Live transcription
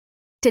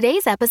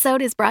Today's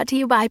episode is brought to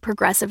you by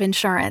Progressive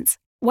Insurance.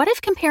 What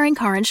if comparing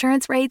car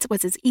insurance rates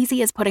was as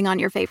easy as putting on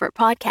your favorite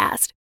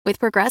podcast? With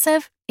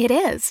Progressive, it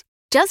is.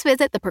 Just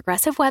visit the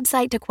Progressive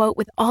website to quote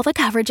with all the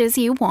coverages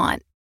you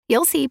want.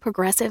 You'll see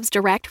Progressive's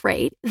direct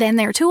rate, then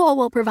their tool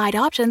will provide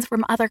options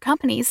from other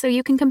companies so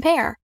you can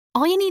compare.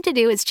 All you need to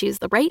do is choose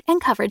the rate and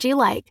coverage you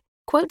like.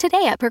 Quote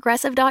today at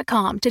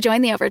Progressive.com to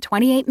join the over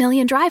 28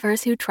 million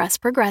drivers who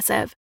trust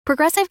Progressive.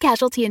 Progressive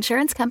Casualty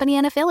Insurance Company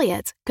and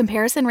Affiliates.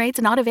 Comparison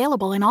rates not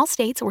available in all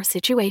states or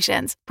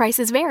situations.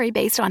 Prices vary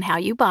based on how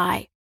you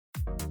buy.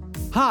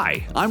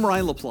 Hi, I'm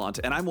Ryan LaPlante,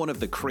 and I'm one of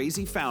the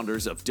crazy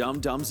founders of Dumb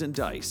Dumbs and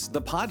Dice,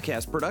 the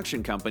podcast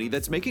production company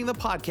that's making the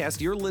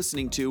podcast you're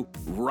listening to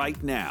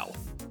right now.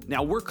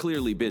 Now, we're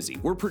clearly busy.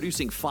 We're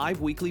producing 5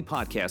 weekly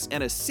podcasts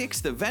and a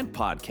 6th event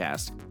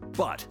podcast,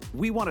 but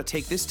we want to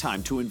take this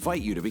time to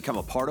invite you to become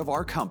a part of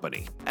our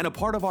company and a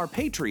part of our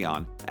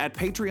Patreon at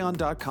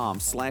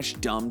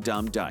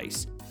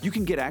patreon.com/dumbdumbdice. You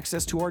can get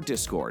access to our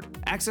Discord,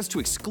 access to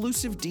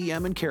exclusive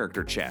DM and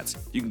character chats.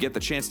 You can get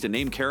the chance to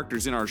name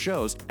characters in our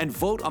shows and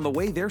vote on the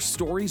way their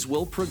stories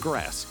will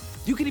progress.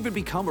 You can even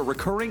become a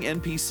recurring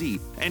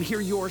NPC and hear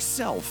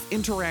yourself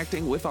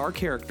interacting with our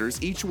characters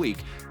each week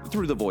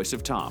through the voice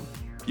of Tom.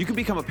 You can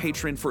become a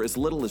patron for as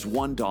little as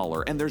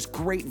 $1, and there's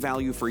great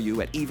value for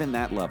you at even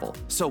that level.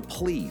 So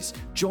please,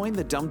 join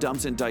the Dumb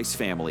Dumbs and Dice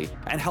family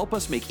and help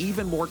us make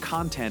even more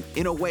content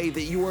in a way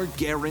that you are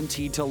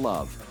guaranteed to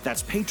love.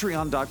 That's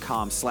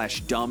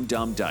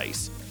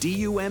patreon.com/dumbdumbdice.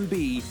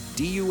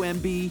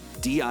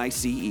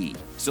 DUMBDICE.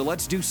 So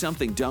let's do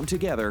something dumb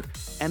together,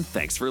 and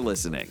thanks for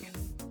listening.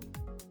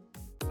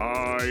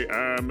 I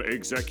am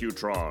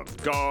Executron,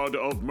 god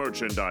of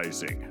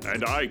merchandising,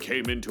 and I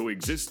came into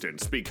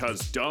existence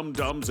because Dumb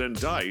Dumbs and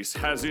Dice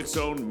has its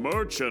own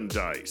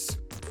merchandise.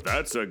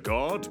 That's a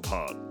god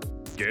pun.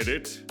 Get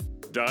it?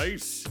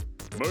 Dice?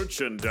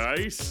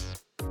 Merchandise?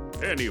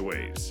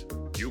 Anyways,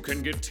 you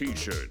can get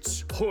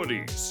t-shirts,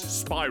 hoodies,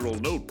 spiral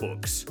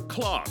notebooks,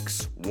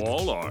 clocks,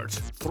 wall art,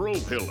 throw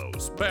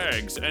pillows,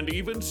 bags, and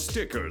even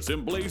stickers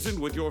emblazoned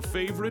with your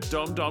favorite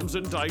Dumb Dumbs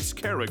and Dice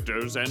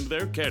characters and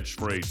their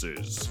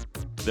catchphrases.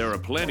 There are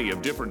plenty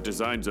of different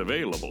designs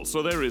available,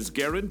 so there is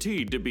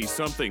guaranteed to be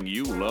something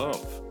you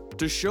love.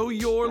 To show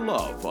your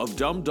love of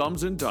Dumb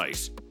Dumbs and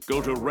Dice, go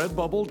to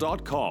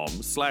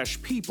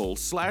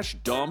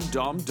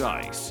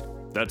redbubble.com/people/dumbdumbdice.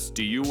 That's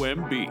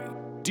DUMBDICE.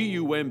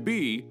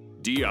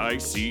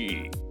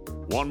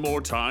 One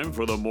more time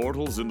for the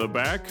mortals in the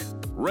back,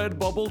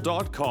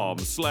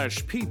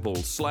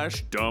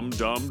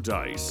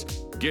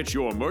 redbubble.com/people/dumbdumbdice. Get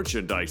your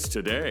merchandise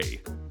today.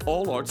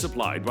 All art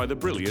supplied by the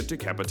brilliant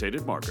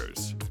Decapitated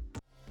Markers.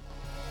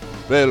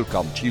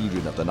 Welcome,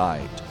 children of the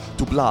night,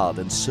 to Blood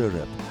and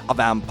Syrup, a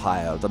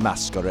Vampire the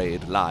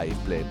Masquerade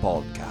live play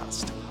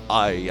podcast.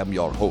 I am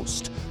your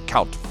host,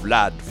 Count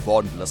Vlad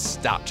von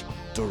Lestat,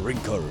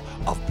 drinker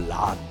of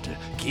blood,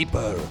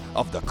 keeper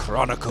of the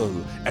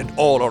chronicle, and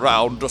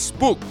all-around a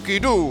spooky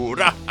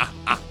dude.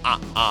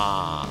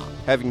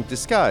 Having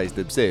disguised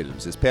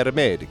themselves as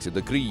paramedics and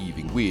a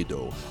grieving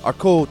widow, our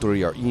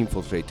coterie are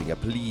infiltrating a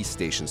police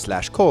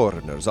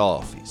station/coroner's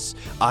office.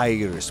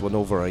 Iris won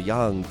over a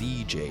young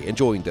DJ and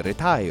joined a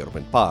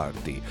retirement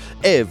party.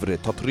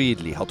 Everett taught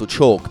Ridley how to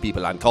choke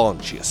people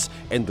unconscious,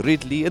 and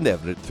Ridley and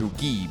Everett threw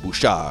Guy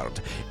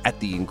Bouchard at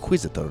the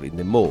Inquisitor in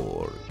the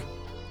morgue.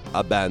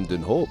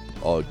 Abandon hope,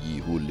 all ye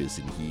who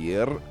listen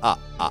here.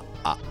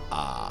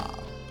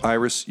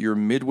 Iris, you're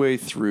midway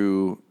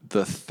through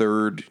the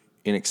third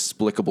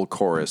inexplicable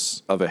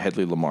chorus of a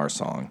Hedley Lamar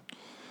song.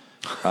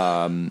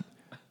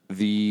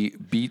 The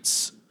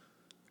beats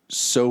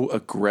so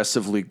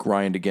aggressively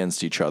grind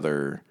against each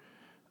other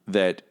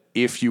that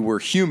if you were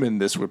human,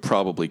 this would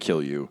probably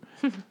kill you.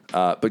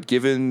 But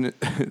given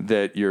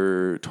that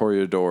you're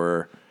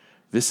Toreador,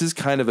 this is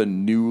kind of a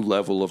new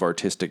level of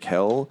artistic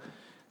hell.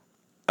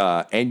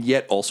 And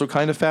yet also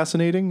kind of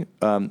fascinating.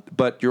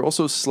 But you're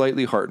also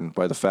slightly heartened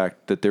by the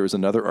fact that there is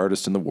another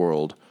artist in the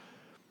world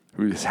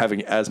who is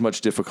having as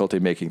much difficulty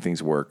making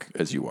things work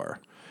as you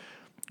are.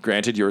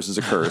 Granted, yours is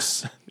a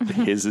curse.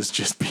 His is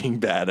just being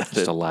bad at it.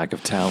 Just a lack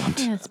of talent.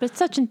 Yes, but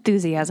such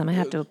enthusiasm. I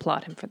have to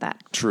applaud him for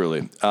that.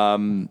 Truly.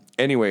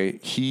 Anyway,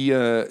 he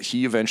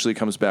eventually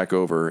comes back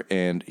over,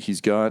 and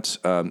he's got,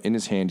 in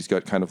his hand, he's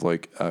got kind of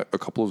like a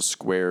couple of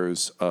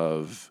squares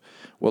of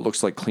what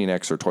looks like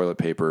Kleenex or toilet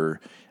paper,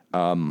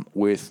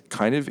 with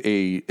kind of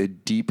a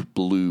deep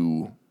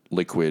blue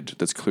liquid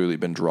that's clearly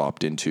been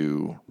dropped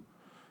into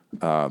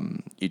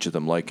each of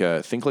them,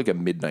 think like a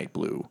midnight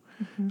blue.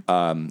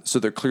 Mm-hmm. So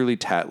they're clearly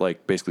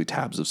basically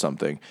tabs of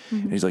something.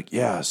 Mm-hmm. And he's like,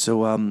 yeah,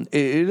 so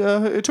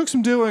it took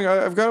some doing.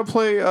 I've got to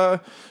play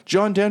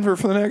John Denver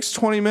for the next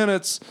 20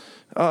 minutes.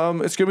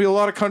 It's gonna be a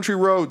lot of country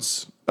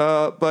roads.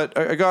 But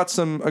I got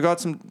some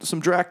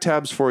drac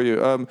tabs for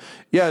you.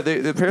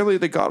 They apparently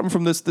got them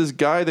from this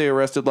guy they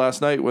arrested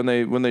last night when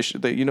they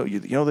shot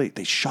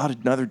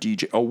another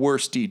DJ, a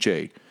worse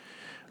DJ.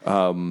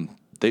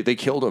 They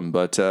killed him,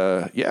 but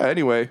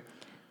anyway.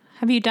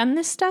 Have you done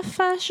this stuff,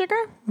 Sugar?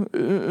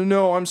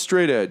 No, I'm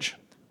straight edge.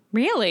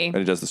 Really? And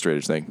he does the straight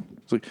edge thing.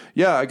 It's like,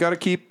 yeah, I got to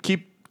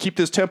keep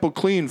this temple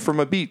clean for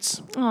my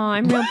beats. Oh,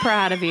 I'm real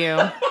proud of you.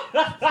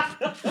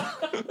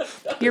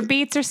 Your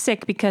beats are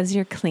sick because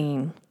you're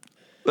clean.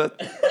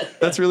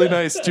 That's really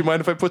nice. Do you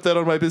mind if I put that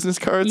on my business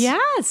cards?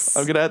 Yes.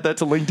 I'm going to add that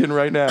to LinkedIn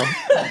right now.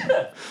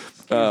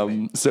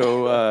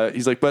 So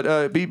he's like,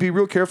 but be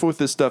real careful with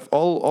this stuff.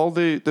 All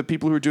the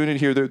people who are doing it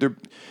here,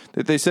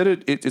 they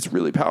said it's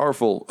really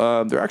powerful.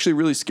 They're actually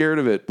really scared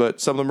of it, but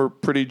some of them are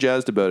pretty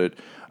jazzed about it.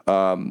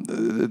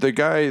 The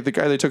guy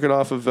they took it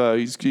off of,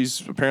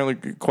 he's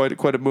apparently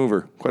quite a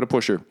mover, quite a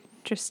pusher.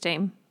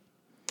 Interesting.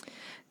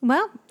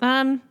 Well,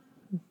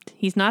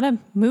 he's not a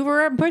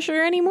mover or a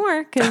pusher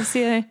anymore because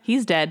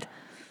he's dead.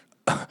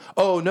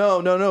 Oh no!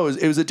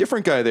 It was a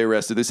different guy they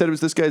arrested. They said it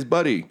was this guy's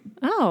buddy.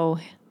 Oh.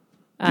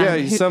 Yeah,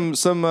 he's some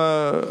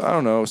I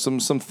don't know, some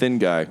thin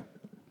guy.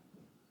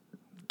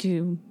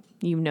 Do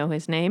you know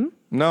his name?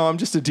 No, I'm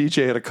just a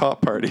DJ at a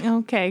cop party.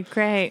 Okay,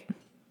 great.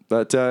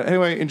 But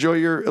anyway, enjoy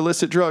your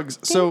illicit drugs.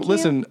 So Thank you.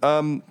 listen,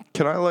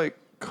 can I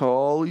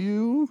call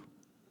you?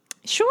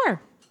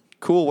 Sure.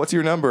 Cool. What's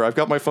your number? I've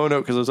got my phone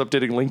out because I was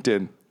updating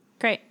LinkedIn.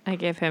 Great. I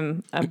gave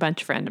him a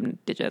bunch of random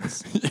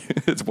digits.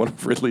 It's one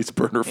of Ridley's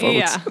burner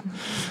phones.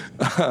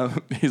 Yeah.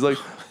 He's like,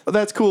 oh,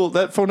 that's cool.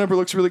 That phone number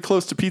looks really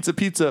close to Pizza,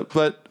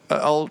 but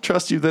I'll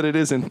trust you that it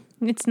isn't.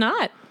 It's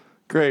not.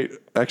 Great.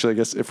 Actually, I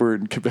guess if we're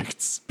in Quebec,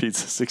 it's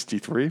Pizza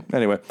 63.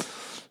 Anyway,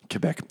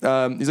 Quebec.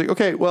 He's like,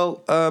 okay,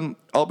 well,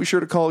 I'll be sure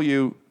to call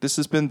you. This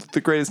has been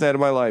the greatest night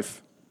of my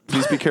life.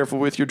 Please be careful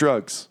with your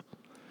drugs.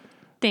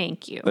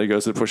 Thank you. Then he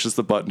goes and pushes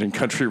the button and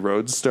Country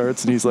Roads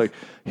starts. And he's like,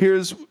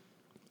 here's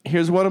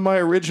one of my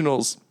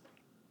originals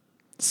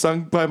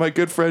sung by my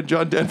good friend,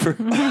 John Denver.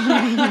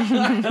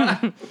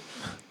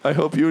 I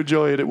hope you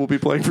enjoy it. It will be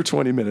playing for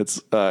 20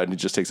 minutes. And he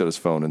just takes out his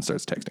phone and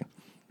starts texting.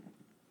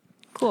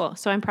 Cool.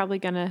 So I'm probably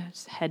going to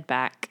head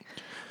back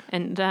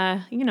and,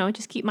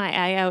 just keep my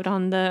eye out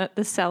on the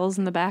cells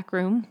in the back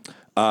room.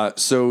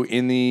 So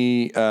in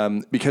the,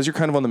 because you're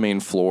kind of on the main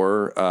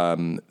floor,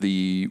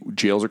 the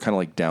jails are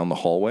kind of down the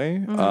hallway.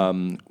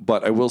 Mm-hmm.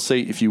 But I will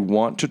say if you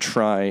want to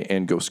try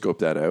and go scope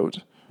that out,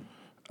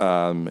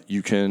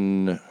 you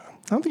can, I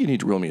don't think you need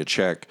to roll me a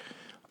check.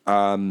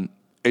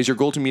 Is your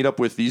goal to meet up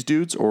with these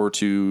dudes or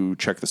to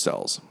check the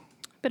cells?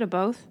 Bit of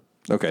both.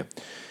 Okay.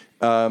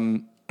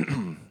 Can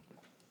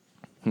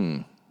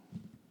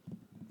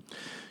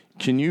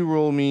you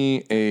roll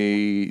me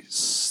a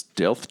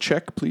stealth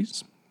check,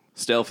 please?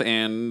 Stealth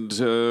and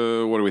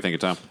what do we think,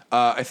 Tom?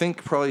 I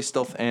think probably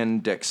stealth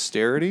and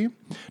dexterity.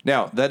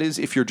 Now, that is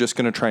if you're just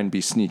going to try and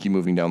be sneaky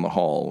moving down the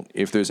hall.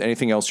 If there's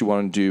anything else you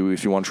want to do,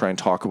 if you want to try and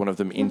talk one of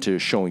them into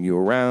showing you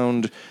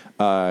around,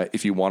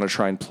 if you want to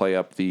try and play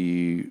up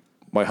the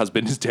my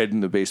husband is dead in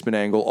the basement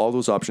angle, all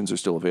those options are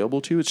still available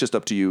to you. It's just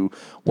up to you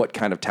what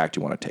kind of tact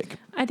you want to take.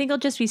 I think I'll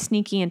just be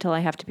sneaky until I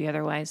have to be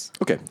otherwise.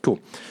 Okay, cool.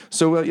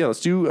 So,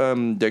 let's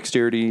do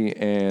dexterity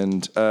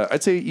and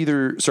I'd say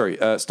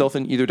stealth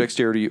and either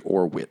dexterity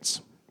or wits.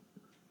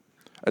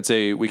 I'd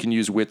say we can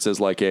use wits as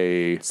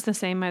a... It's the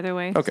same either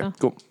way. Okay, so.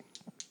 cool.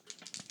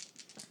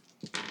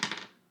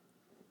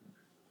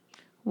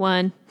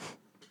 1.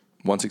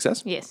 One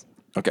success? Yes.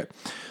 Okay.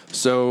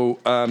 So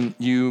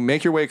you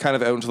make your way kind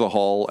of out into the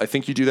hall. I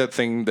think you do that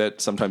thing that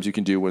sometimes you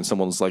can do when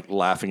someone's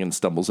laughing and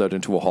stumbles out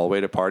into a hallway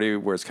at a party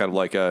where it's kind of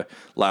like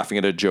laughing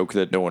at a joke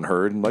that no one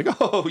heard and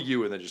oh,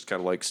 you, and then just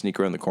kind of sneak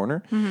around the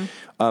corner.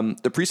 Mm-hmm.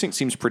 The precinct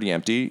seems pretty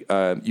empty.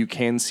 You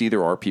can see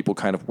there are people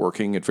kind of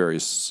working at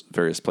various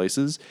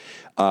places,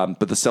 but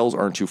the cells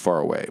aren't too far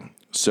away.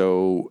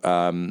 So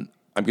I'm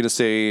going to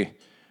say...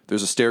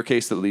 There's a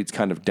staircase that leads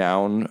kind of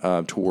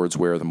down towards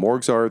where the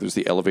morgues are. There's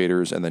the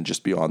elevators, and then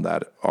just beyond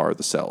that are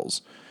the cells.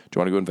 Do you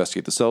want to go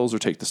investigate the cells or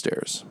take the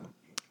stairs?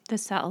 The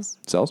cells.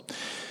 Cells.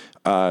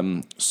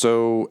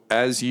 So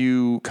as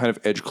you kind of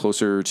edge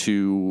closer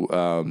to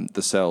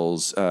the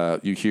cells,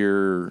 you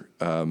hear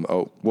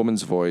a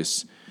woman's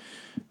voice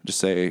just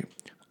say,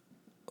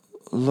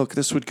 "Look,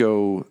 this would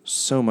go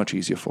so much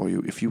easier for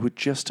you if you would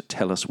just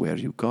tell us where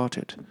you got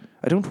it.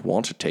 I don't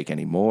want to take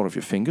any more of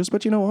your fingers,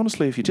 but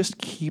honestly, if you just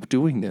keep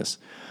doing this,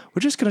 we're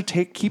just going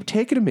to keep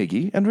taking a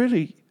Miggy, and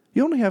really,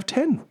 you only have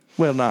 10.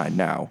 Well, 9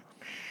 now."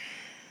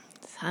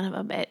 Son of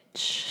a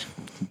bitch.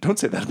 Don't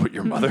say that about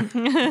your mother.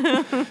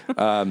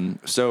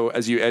 So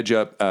as you edge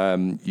up,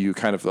 you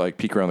kind of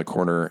peek around the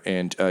corner,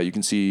 and you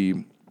can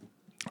see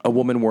a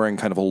woman wearing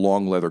kind of a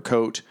long leather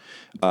coat.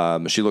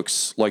 She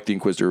looks like the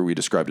Inquisitor we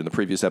described in the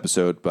previous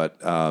episode, but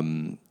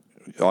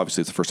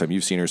obviously it's the first time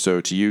you've seen her.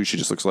 So to you, she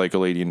just looks like a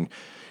lady in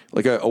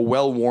a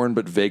well-worn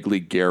but vaguely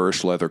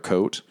garish leather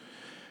coat,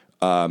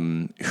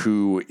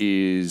 who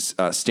is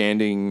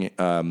standing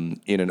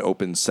in an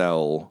open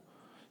cell,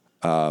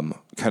 kind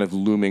of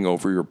looming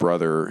over your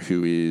brother,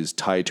 who is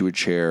tied to a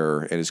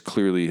chair and is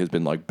clearly has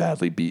been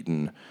badly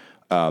beaten.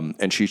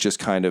 And she's just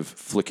kind of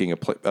flicking a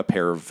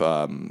pair of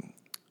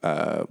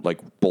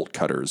bolt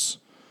cutters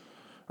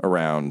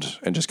around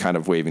and just kind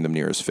of waving them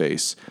near his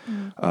face.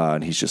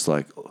 And he's just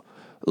like,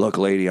 "Look,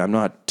 lady, I'm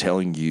not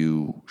telling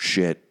you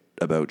shit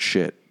about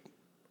shit.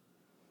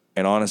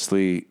 And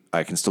honestly,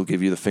 I can still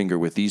give you the finger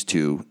with these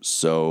two,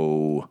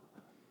 so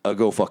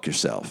go fuck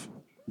yourself.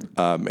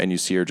 And you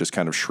see her just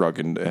kind of shrug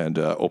and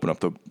open up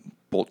the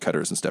bolt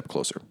cutters and step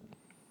closer.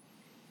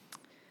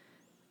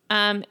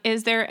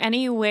 Is there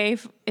any way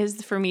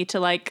for me to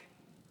like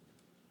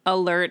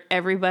alert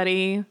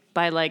everybody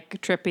by like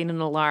tripping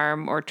an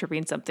alarm or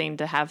tripping something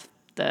to have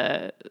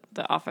the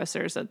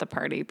officers at the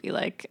party be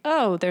like,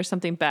 oh, there's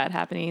something bad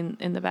happening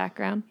in the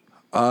background?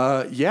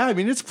 Yeah, I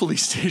mean, it's a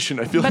police station.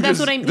 I feel But like that's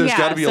what there's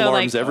got to be so,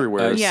 alarms like,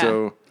 everywhere. yeah.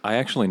 So I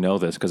actually know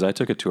this because I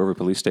took a tour of a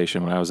police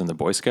station when I was in the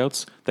Boy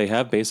Scouts. They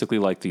have basically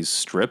like these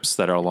strips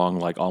that are along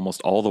like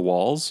almost all the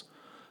walls.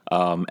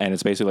 And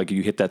it's basically like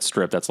you hit that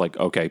strip, that's like,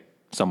 okay,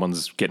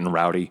 someone's getting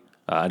rowdy.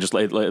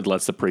 It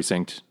lets the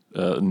precinct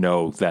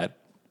know that.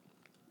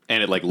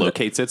 And it like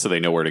locates it so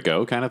they know where to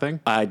go kind of thing?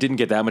 I didn't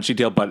get that much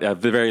detail, but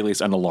at the very least,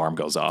 an alarm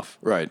goes off.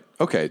 right,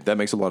 okay, that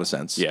makes a lot of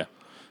sense. Yeah.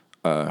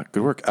 Good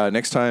work.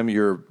 Next time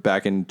you're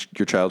back in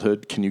your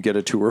childhood, can you get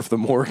a tour of the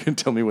morgue and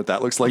tell me what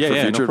that looks like for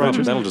future no problem.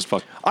 adventures? That'll just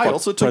I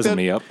also took present that,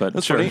 me up, but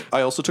that's sure. funny. I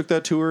also took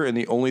that tour, and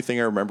the only thing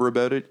I remember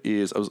about it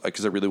is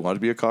because I really wanted to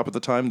be a cop at the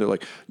time. They're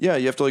like, "Yeah,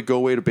 you have to like go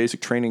away to basic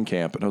training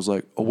camp," and I was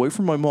like, "Away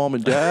from my mom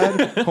and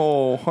dad?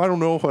 Oh, I don't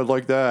know if I'd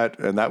like that."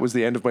 And that was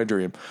the end of my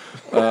dream.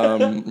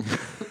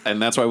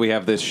 And that's why we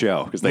have this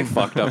show, because they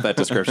fucked up that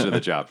description of the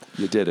job.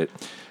 You did it.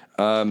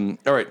 All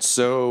right,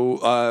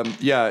 so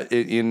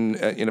in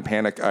a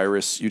panic,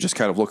 Iris, you just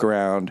kind of look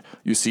around.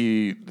 You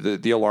see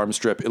the alarm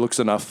strip. It looks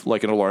enough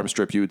like an alarm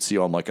strip you would see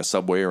on like a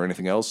subway or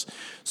anything else.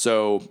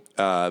 So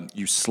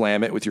you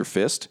slam it with your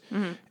fist,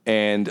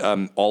 and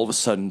all of a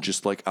sudden,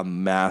 just like a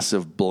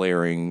massive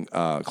blaring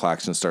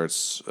klaxon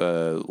starts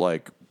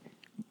like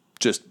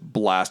just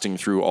blasting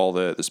through all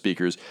the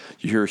speakers.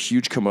 You hear a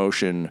huge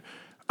commotion.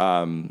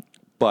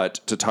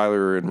 But to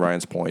Tyler and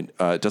Ryan's point,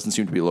 it doesn't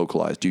seem to be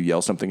localized. Do you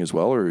yell something as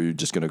well, or are you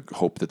just going to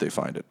hope that they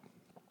find it?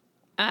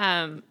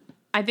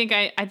 I think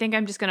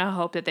I'm just gonna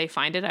hope that they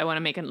find it. I want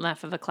to make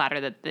enough of a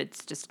clatter that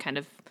it's just kind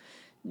of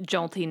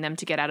jolting them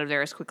to get out of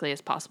there as quickly as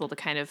possible to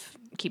kind of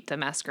keep the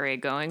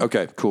masquerade going.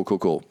 Okay,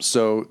 cool.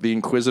 So the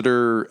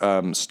Inquisitor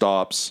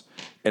stops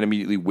and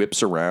immediately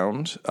whips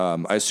around.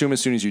 I assume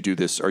as soon as you do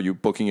this, are you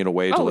booking it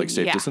away to like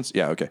safe distance?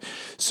 Yeah, okay.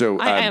 So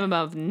I am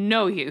of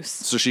no use.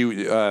 So she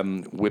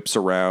whips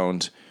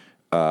around,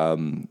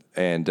 and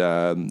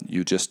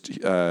you just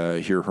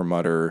hear her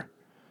mutter,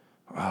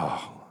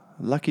 "Oh,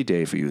 lucky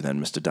day for you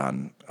then, Mr.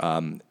 Dunn."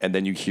 And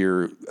then you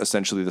hear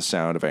essentially the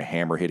sound of a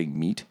hammer hitting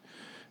meat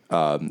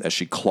as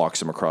she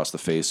clocks him across the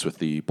face with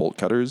the bolt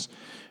cutters.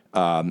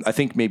 I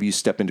think maybe you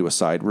step into a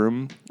side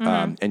room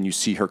and you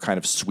see her kind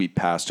of sweep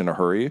past in a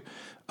hurry.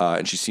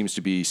 And she seems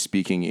to be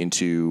speaking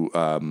into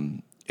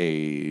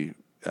a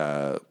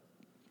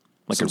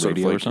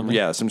radio or something?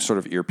 Yeah, some sort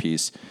of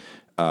earpiece.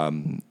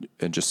 And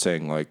just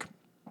saying like,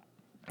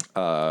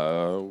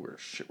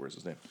 where's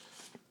his name?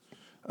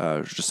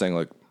 Just saying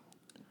like,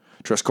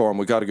 Trescorum,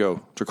 we got to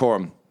go.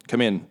 Trecorum,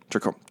 come in.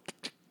 Trecorum,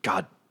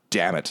 God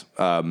damn it.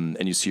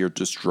 And you see her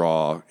just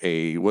draw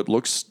what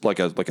looks like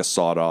a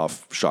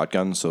sawed-off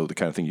shotgun, so the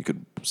kind of thing you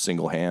could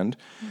single hand.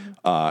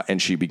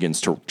 And she begins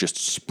to just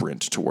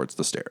sprint towards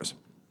the stairs.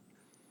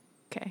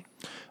 Okay.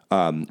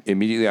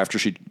 Immediately after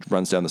she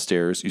runs down the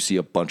stairs, you see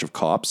a bunch of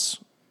cops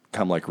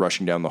come like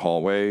rushing down the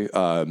hallway.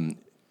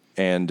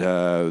 And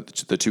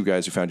the two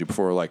guys who found you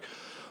before are like,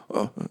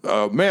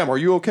 ma'am, are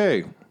you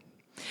okay?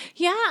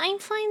 Yeah, I'm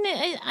fine.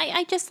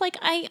 I just like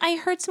I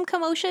heard some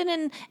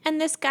commotion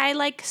and this guy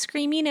like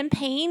screaming in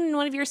pain in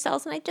one of your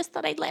cells, and I just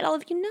thought I'd let all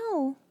of you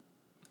know.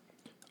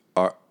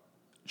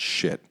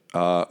 Shit.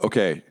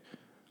 Okay.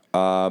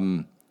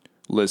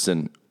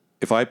 Listen,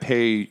 if I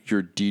pay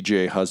your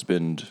DJ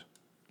husband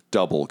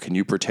double, can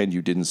you pretend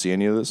you didn't see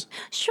any of this?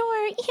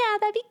 Sure. Yeah,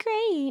 that'd be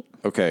great.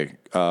 Okay.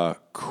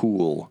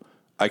 Cool.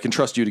 I can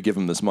trust you to give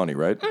him this money,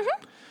 right? Mm-hmm.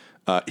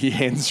 He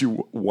hands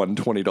you one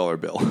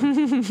 $20 bill.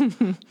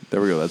 There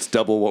we go. That's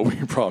double what we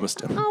promised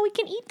him. Oh, we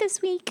can eat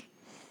this week.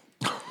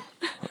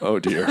 Oh,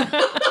 dear.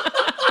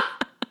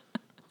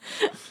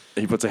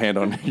 He puts a hand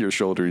on your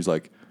shoulder. He's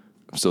like,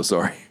 I'm so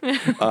sorry.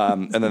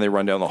 And then they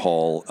run down the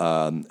hall,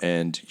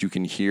 and you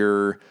can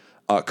hear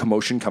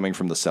commotion coming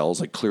from the cells.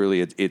 Like,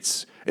 clearly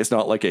it's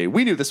not like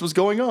we knew this was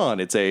going on.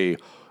 It's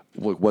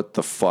what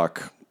the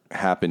fuck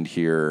happened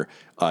here?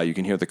 You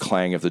can hear the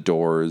clang of the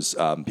doors,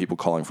 people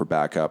calling for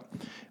backup.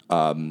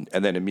 And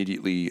then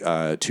immediately,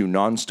 two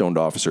non-stoned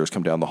officers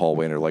come down the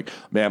hallway and are like,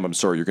 ma'am, I'm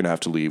sorry, you're going to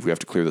have to leave. We have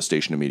to clear the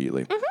station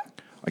immediately. Mm-hmm.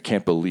 I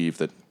can't believe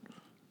that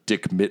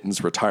Dick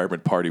Mitten's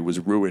retirement party was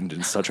ruined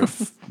in such a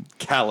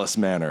callous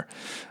manner.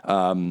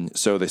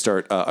 So they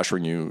start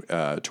ushering you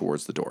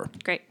towards the door.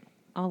 Great.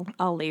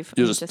 I'll leave.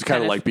 You'll just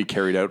kind of like be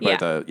carried out by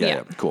the...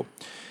 Yeah, cool.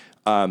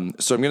 So I'm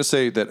going to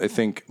say that I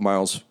think,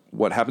 Miles,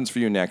 what happens for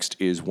you next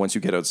is once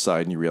you get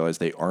outside and you realize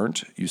they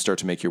aren't, you start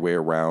to make your way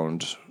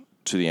around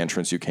to the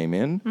entrance you came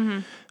in. Mm-hmm.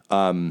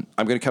 I'm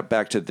going to cut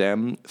back to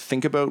them.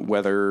 Think about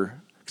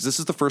whether, because this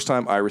is the first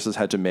time Iris has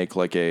had to make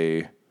like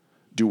a,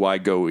 do I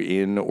go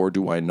in or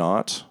do I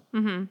not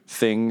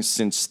thing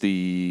since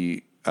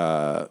the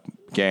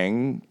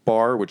gang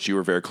bar, which you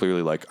were very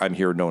clearly like, I'm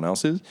here, no one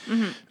else is.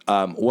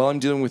 While I'm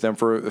dealing with them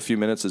for a few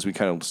minutes as we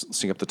kind of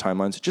sync up the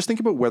timelines, just think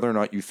about whether or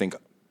not you think,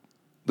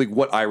 like,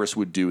 what Iris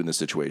would do in this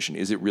situation.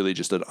 Is it really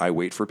just that I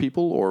wait for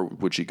people, or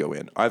would she go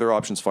in? Either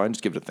option's fine.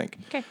 Just give it a think.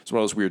 Okay. It's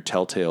one of those weird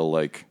telltale,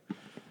 like,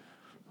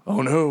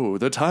 oh no,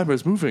 the timer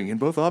is moving, and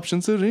both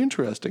options are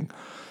interesting.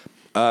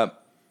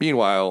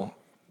 Meanwhile,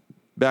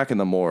 back in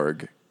the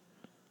morgue,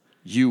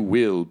 you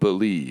will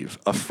believe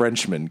a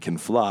Frenchman can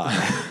fly.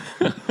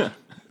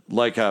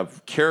 Like a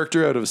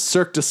character out of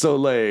Cirque du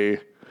Soleil,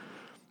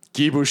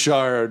 Guy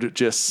Bouchard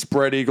just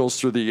spread eagles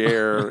through the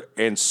air,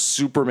 and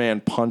Superman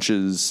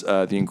punches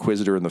the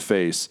Inquisitor in the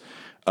face.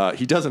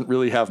 He doesn't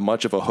really have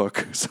much of a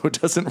hook, so it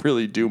doesn't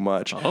really do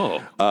much.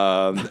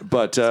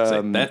 But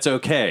That's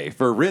okay.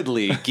 For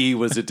Ridley, Guy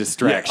was a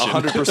distraction.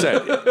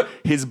 100%.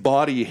 His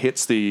body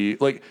hits the,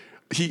 like,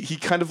 he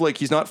kind of like,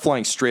 he's not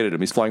flying straight at him.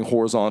 He's flying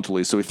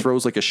horizontally, so he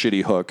throws like a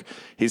shitty hook.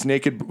 His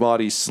naked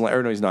body,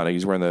 or no, he's not.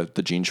 He's wearing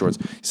the jean shorts.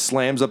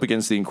 Slams up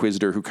against the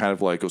Inquisitor, who kind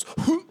of like goes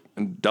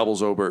and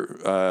doubles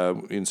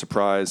over in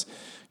surprise,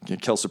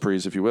 kill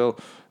surprise, if you will.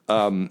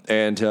 And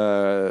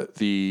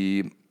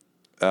the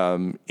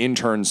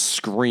intern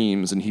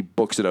screams, and he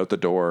books it out the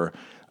door.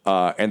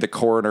 And the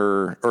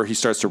coroner, or he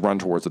starts to run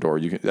towards the door.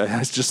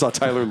 I just saw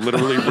Tyler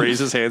literally raise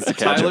his hands to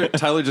catch him.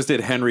 Tyler just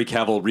did Henry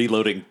Cavill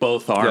reloading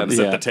both arms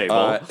at the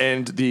table.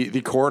 And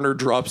the coroner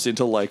drops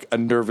into like a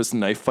nervous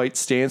knife fight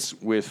stance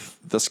with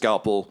the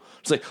scalpel.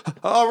 It's like,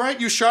 all right,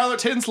 you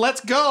charlatans,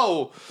 let's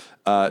go.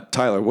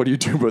 Tyler, what do you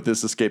do about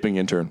this escaping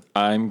intern?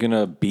 I'm going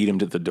to beat him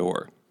to the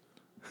door.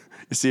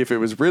 You see, if it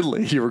was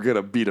Ridley, you were going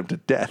to beat him to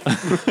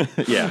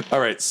death. Yeah. All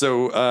right,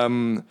 so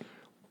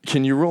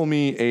can you roll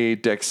me a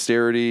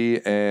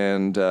dexterity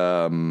and...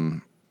 Let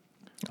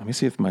me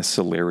see if my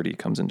celerity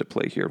comes into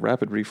play here.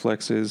 Rapid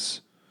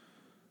reflexes.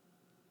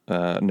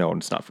 No,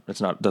 it's not. It's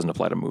not. Doesn't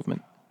apply to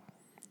movement.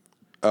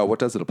 what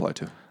does it apply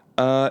to?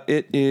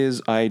 It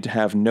is, I'd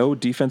have no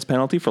defense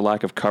penalty for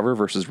lack of cover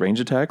versus range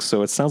attacks,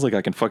 so it sounds like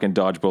I can fucking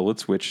dodge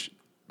bullets, which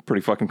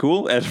pretty fucking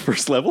cool at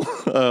first level.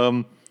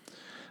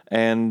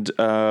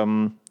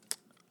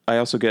 I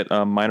also get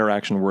a minor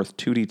action worth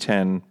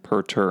 2d10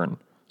 per turn.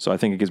 So I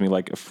think it gives me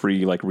like a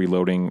free like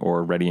reloading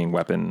or readying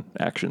weapon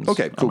actions.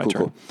 Okay,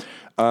 cool.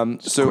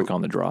 So quick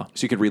on the draw.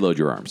 So you could reload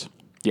your arms.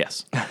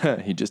 Yes.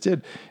 He just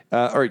did.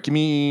 All right, give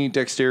me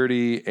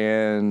dexterity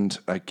and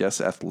I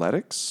guess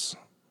athletics.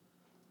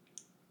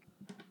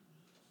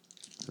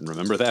 And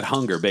remember that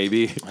hunger,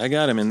 baby. I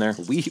got him in there.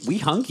 We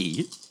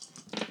hunky.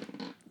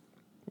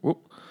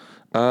 Whoop.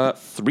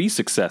 3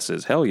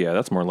 successes. Hell yeah,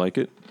 that's more like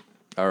it.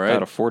 All right.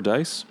 Out of 4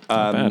 dice.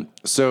 Not bad.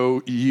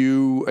 So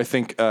you, I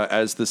think,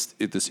 as this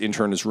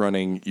intern is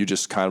running, you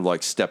just kind of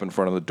like step in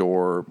front of the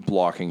door,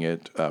 blocking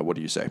it. What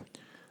do you say?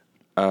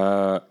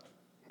 I'll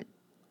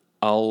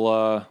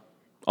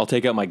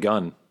take out my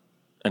gun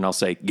and I'll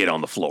say, "Get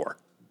on the floor."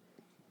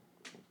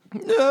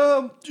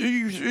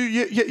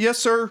 Yes,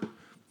 sir.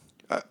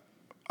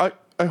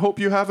 I hope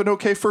you have an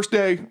okay first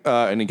day.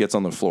 And he gets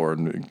on the floor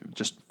and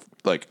just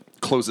like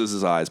closes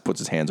his eyes, puts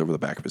his hands over the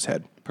back of his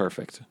head.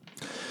 Perfect.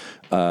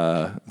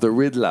 The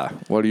Riddler,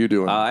 what are you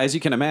doing? As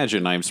you can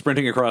imagine, I'm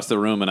sprinting across the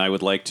room, and I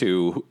would like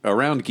to,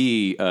 around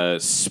Guy,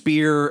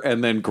 spear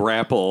and then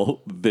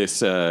grapple this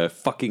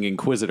fucking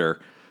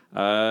Inquisitor.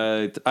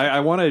 I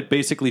want to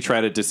basically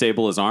try to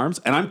disable his arms,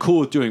 and I'm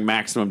cool with doing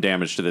maximum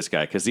damage to this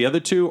guy, because the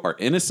other two are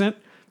innocent.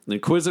 The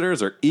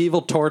Inquisitors are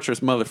evil, torturous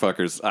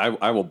motherfuckers.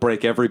 I will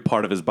break every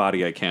part of his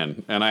body I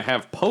can, and I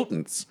have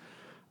Potence.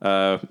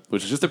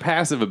 Which is just a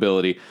passive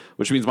ability,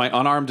 which means my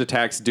unarmed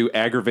attacks do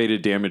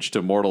aggravated damage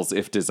to mortals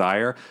if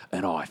desire.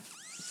 And I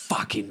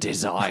fucking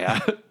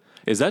desire.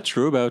 Is that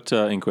true about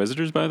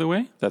Inquisitors, by the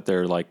way? That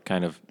they're like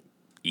kind of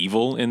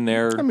evil in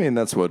their... I mean,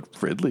 that's what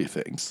Ridley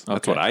thinks.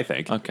 That's what I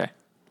think. Okay.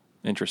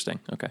 Interesting.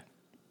 Okay.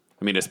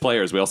 I mean, as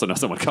players, we also know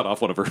someone cut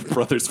off one of her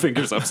brother's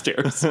fingers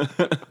upstairs.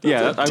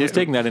 Yeah, I was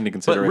taking that into But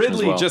consideration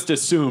Ridley as well. just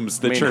assumes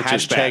the church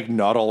is bad.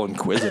 not all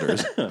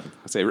Inquisitors. I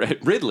say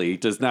Ridley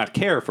does not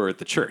care for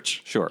the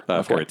church. Sure. For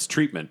Okay. its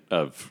treatment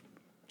of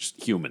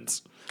just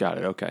humans. Got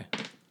it. Okay.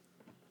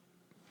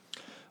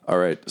 All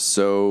right,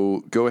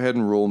 so go ahead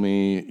and roll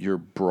me your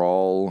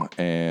brawl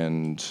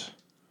and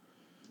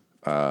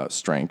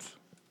strength.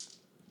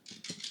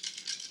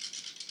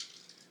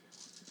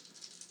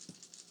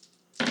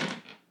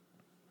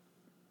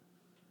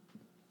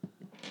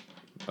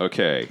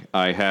 Okay,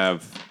 I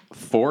have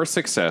 4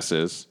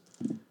 successes,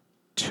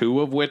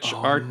 2 of which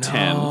are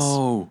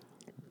 10s,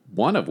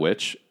 1 of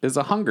which is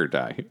a hunger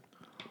die.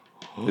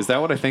 Is that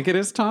what I think it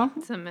is, Tom?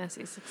 It's a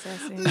messy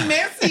successy.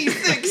 Messy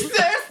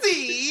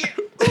successy!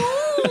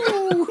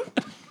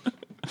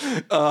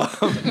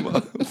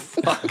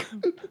 Fuck.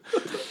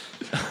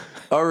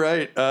 All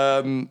right,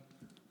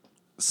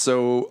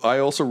 so I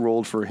also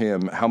rolled for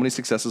him. How many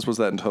successes was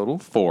that in total?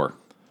 4.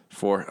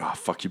 4. Oh,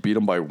 fuck, you beat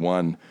him by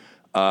 1.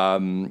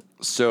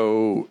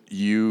 So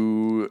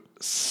you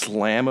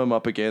slam him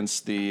up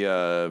against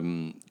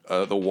the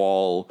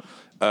wall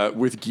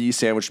with Guy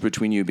sandwiched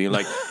between you, being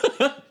like,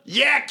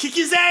 "Yeah, kick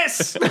his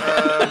ass!"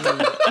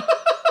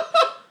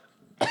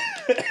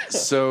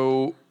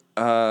 So,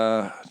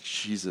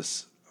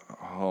 Jesus.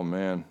 Oh,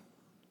 man.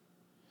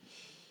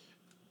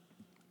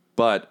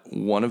 But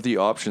one of the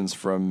options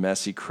from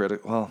Messy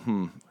Critic... Well,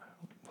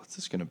 what's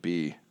this going to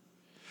be?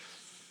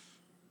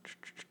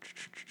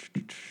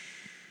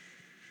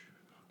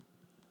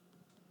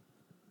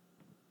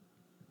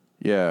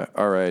 Yeah,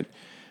 all right.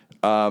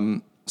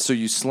 So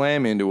you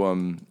slam into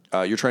him.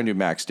 You're trying to do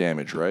max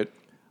damage, right?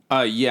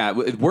 Yeah.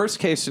 Worst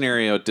case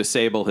scenario,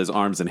 disable his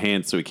arms and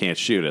hands so he can't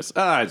shoot us.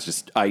 It's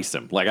just ice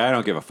him. Like, I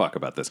don't give a fuck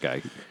about this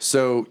guy.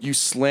 So you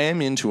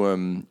slam into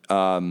him,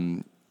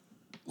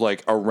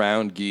 like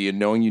around Guy, and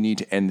knowing you need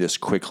to end this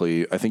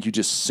quickly, I think you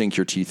just sink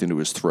your teeth into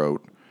his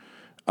throat,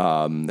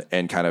 and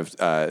kind of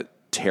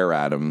tear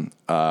at him.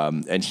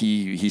 And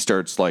he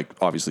starts, like,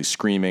 obviously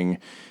screaming.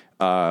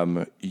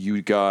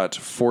 You got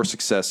 4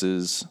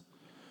 successes,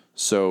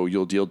 so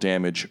you'll deal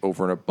damage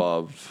over and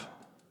above.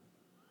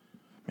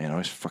 Man, I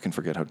always fucking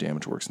forget how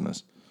damage works in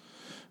this.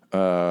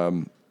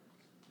 Hang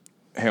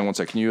on one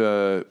sec. Can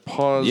you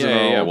pause?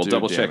 Yeah. We'll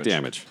double check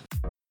damage.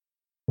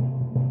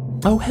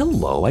 Oh,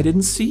 hello, I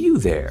didn't see you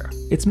there.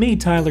 It's me,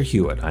 Tyler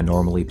Hewitt. I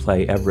normally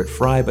play Everett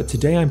Fry, but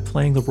today I'm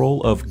playing the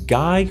role of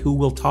Guy, who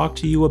will talk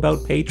to you about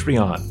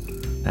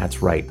Patreon.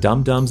 That's right,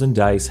 Dum Dums and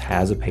Dice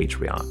has a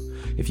Patreon.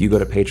 If you go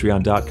to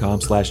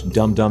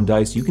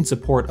patreon.com/dumdumdice, you can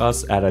support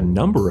us at a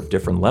number of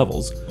different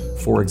levels.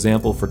 For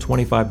example, for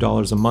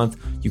 $25 a month,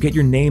 you get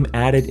your name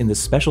added in the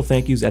special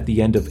thank yous at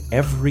the end of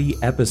every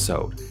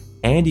episode.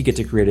 And you get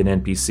to create an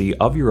NPC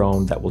of your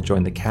own that will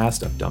join the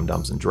cast of Dum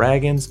Dums and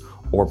Dragons,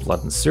 or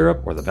Blood and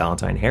Syrup, or the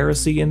Valentine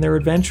Heresy in their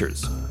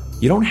adventures.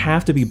 You don't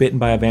have to be bitten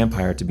by a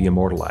vampire to be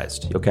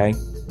immortalized, okay?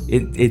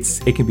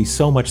 It can be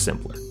so much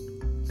simpler.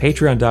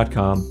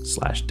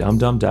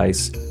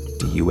 Patreon.com/dumdumdice,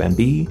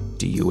 DUMBDICE.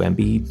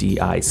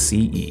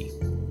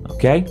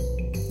 Okay?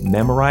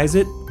 Memorize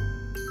it,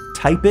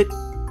 type it,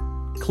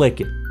 click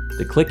it.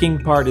 The clicking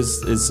part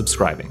is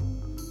subscribing.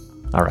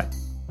 All right,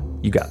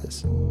 you got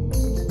this.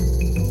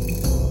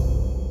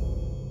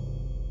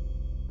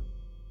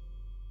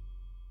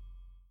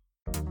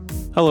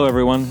 Hello,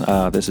 everyone.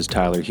 This is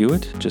Tyler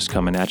Hewitt, just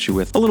coming at you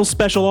with a little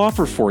special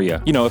offer for you.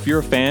 You know, if you're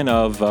a fan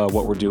of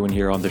what we're doing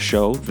here on the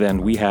show,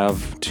 then we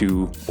have,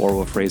 to borrow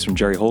a phrase from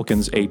Jerry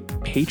Holkins, a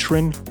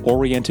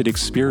patron-oriented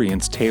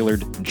experience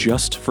tailored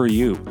just for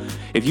you.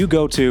 If you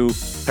go to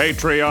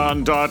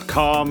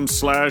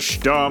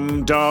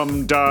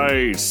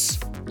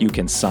Patreon.com/dumdumdice, you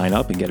can sign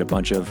up and get a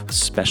bunch of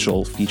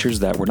special features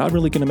that we're not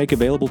really going to make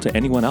available to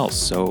anyone else,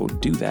 so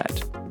do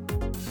that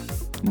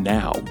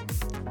now.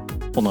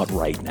 Well, not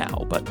right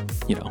now, but,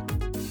 you know.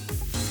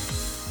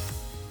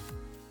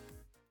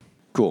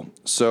 Cool.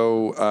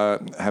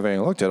 So,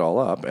 having looked it all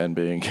up and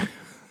being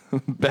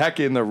back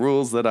in the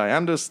rules that I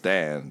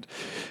understand,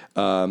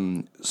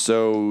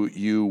 so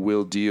you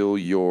will deal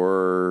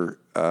your...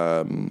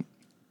 so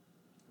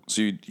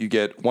you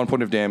get 1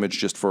 point of damage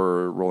just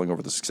for rolling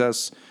over the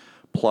success,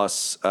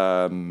 plus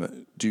do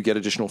you get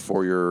additional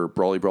for your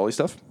brawly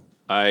stuff?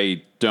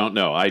 I don't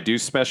know. I do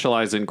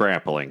specialize in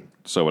grappling,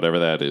 so whatever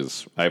that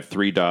is. I have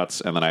 3 dots,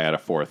 and then I add a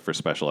 4th for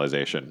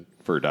specialization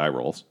for die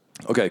rolls.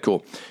 Okay,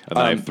 cool. And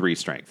then I have 3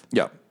 strength.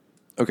 Yeah.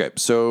 Okay,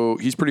 so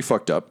he's pretty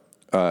fucked up.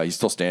 He's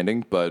still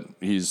standing, but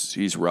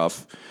he's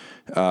rough.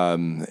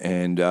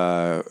 And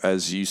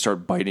as you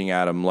start biting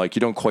at him, like, you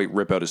don't quite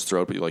rip out his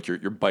throat, but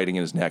you're biting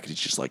in his neck, and he's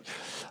just like,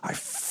 I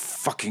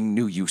fucking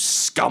knew you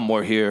scum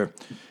were here.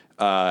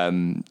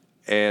 And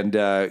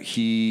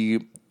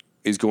he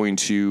is going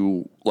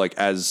to, like,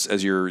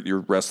 as you're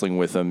wrestling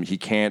with him, he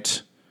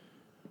can't,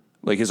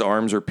 like, his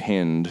arms are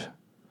pinned,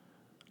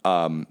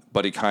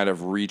 but he kind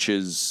of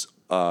reaches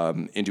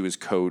into his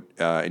coat,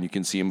 and you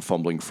can see him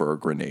fumbling for a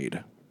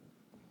grenade.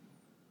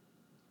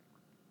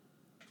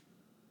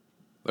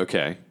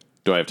 Okay.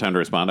 Do I have time to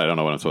respond? I don't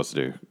know what I'm supposed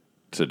to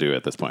do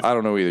at this point. I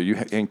don't know either. You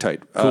hang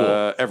tight.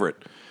 Cool.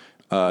 Everett,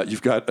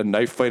 you've got a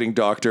knife-fighting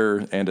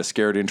doctor and a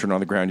scared intern on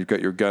the ground. You've got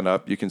your gun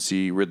up. You can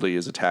see Ridley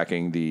is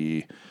attacking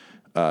the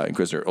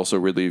Inquisitor. Also,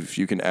 Ridley, if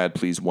you can add,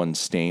 please, 1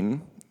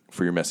 stain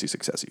for your messy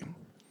successy.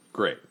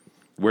 Great.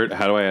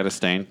 How do I add a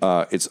stain?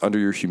 It's under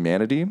your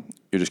humanity.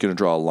 You're just going to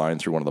draw a line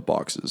through one of the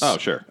boxes. Oh,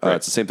 sure.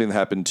 It's the same thing that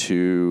happened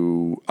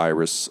to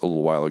Iris a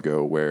little while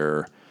ago,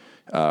 where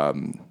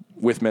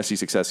with messy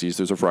successes,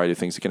 there's a variety of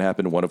things that can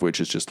happen, one of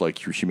which is just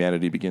like your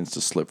humanity begins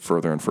to slip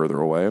further and further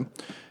away.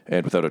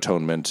 And without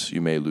atonement, you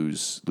may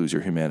lose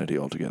your humanity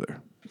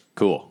altogether.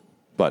 Cool.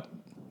 But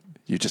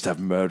you just have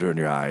murder in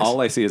your eyes.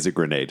 All I see is a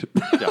grenade.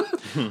 Yeah.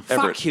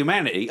 Fuck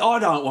humanity. I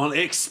don't want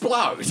to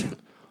explode.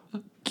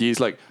 He's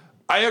like,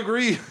 I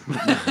agree.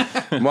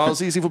 Well,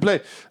 see, s'il vous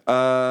plaît.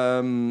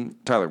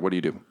 Tyler, what do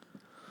you do?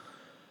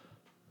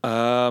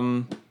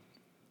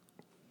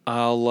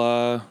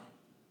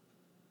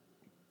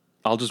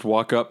 I'll just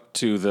walk up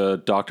to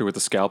the doctor with the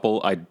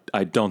scalpel. I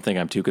don't think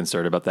I'm too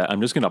concerned about that. I'm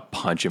just going to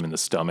punch him in the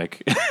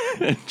stomach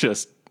and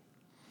just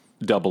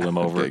double him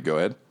over. Okay, go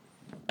ahead.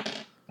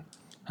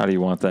 How do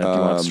you want that? Do you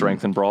want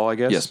strength and brawl, I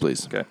guess? Yes,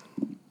 please. Okay.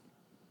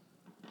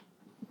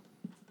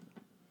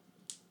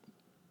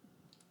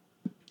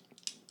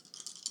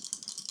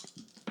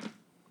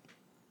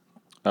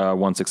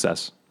 1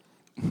 success.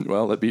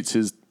 Well, that beats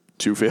his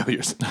 2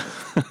 failures.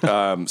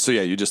 So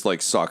yeah, you just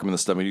like sock him in the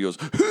stomach. He goes.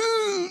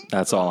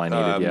 That's all I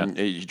needed.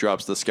 Yeah. He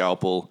drops the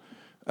scalpel,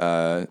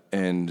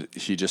 and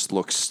he just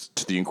looks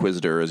to the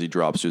Inquisitor as he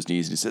drops to his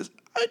knees and he says,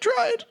 "I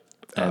tried,"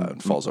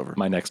 and falls over.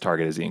 My next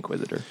target is the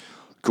Inquisitor.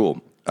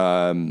 Cool.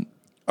 All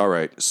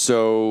right.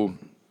 So,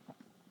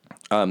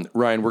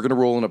 Ryan, we're going to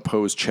roll an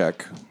opposed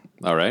check.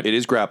 All right. It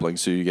is grappling,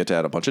 so you get to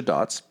add a bunch of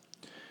dots.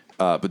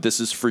 But this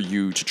is for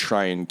you to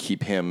try and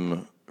keep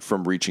him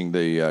from reaching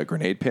the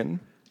grenade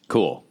pin.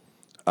 Cool.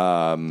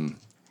 Are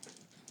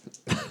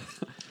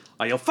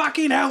you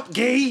fucking out,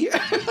 gay?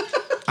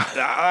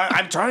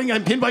 I'm trying.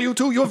 I'm pinned by you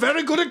too. You're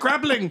very good at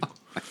grappling.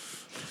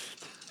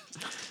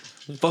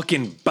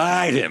 Fucking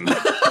bite him.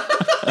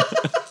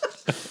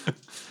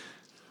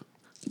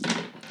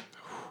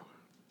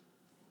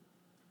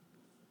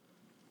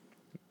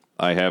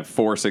 I have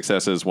 4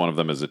 successes. One of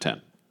them is a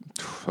 10.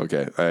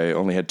 Okay, I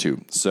only had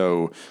 2.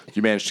 So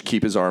you managed to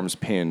keep his arms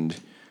pinned.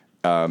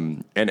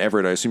 And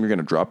Everett, I assume you're going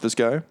to drop this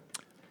guy?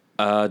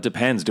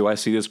 Depends. Do I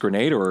see this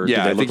grenade, or Yeah,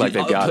 do I they look think like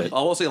they've got it?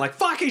 I'll also like,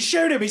 fucking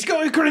shoot him. He's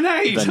got a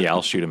grenade. Then yeah,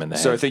 I'll shoot him in the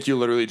head. So I think you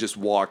literally just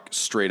walk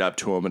straight up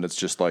to him, and it's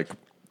just like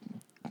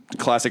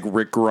classic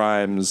Rick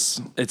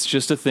Grimes. It's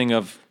just a thing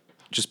of,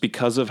 just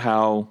because of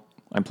how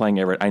I'm playing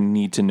Everett, I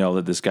need to know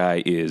that this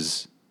guy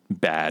is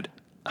bad.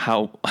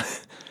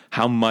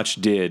 How much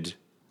did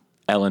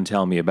Ellen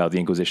tell me about the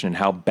Inquisition, and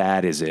how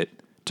bad is it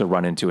to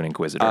run into an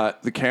Inquisitor?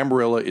 The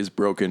Camarilla is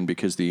broken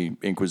because the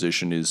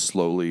Inquisition is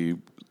slowly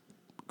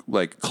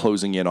like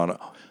closing in on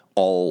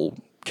all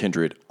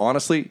kindred.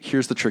 Honestly,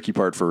 here's the tricky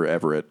part for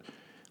Everett.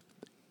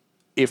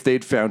 If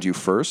they'd found you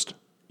first,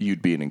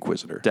 you'd be an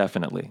Inquisitor.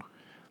 Definitely.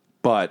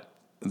 But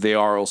they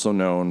are also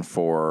known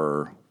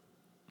for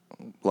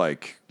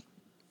like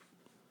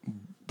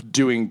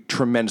doing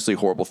tremendously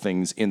horrible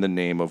things in the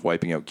name of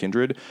wiping out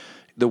kindred.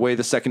 The way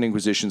the Second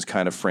Inquisition's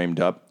kind of framed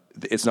up,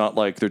 it's not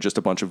like they're just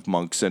a bunch of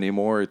monks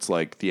anymore. It's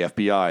like the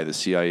FBI, the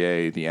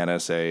CIA, the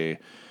NSA,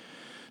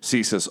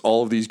 CSIS,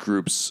 all of these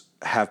groups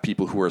have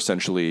people who are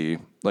essentially,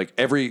 like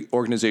every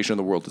organization in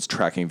the world that's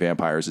tracking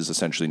vampires is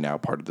essentially now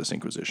part of this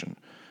Inquisition.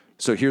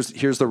 So here's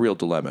the real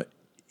dilemma.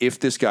 If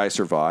this guy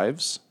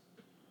survives,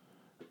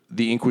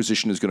 the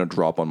Inquisition is going to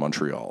drop on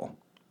Montreal.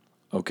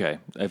 Okay.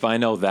 If I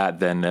know that,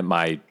 then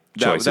my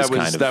choice is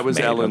kind of that was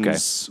made.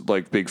 Ellen's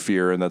like big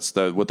fear, and that's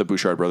what the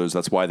Bouchard brothers.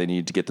 That's why they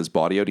need to get this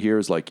body out of here.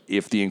 Is like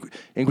if the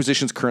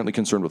Inquisition's currently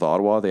concerned with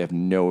Ottawa, they have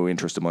no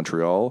interest in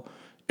Montreal.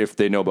 If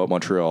they know about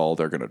Montreal,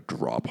 they're going to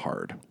drop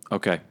hard.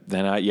 Okay.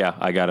 Then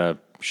I gotta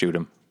shoot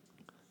him.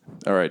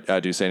 All right.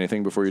 Do you say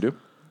anything before you do?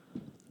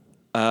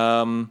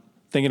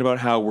 Thinking about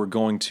how we're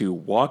going to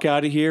walk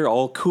out of here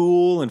all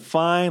cool and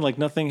fine, like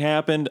nothing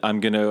happened. I'm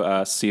going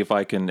to see if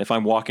I can, if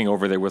I'm walking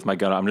over there with my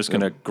gun, I'm just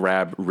going to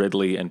grab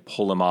Ridley and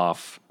pull him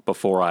off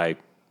before I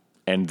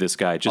end this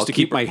guy. Just I'll to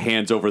keep my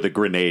hands over the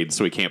grenade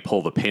so he can't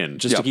pull the pin.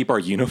 Just to keep our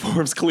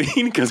uniforms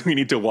clean, because we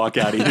need to walk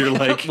out of here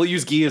like... We'll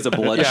use Guy as a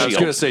blood Yeah, shield. I was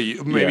going to say,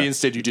 maybe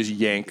instead you just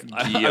yank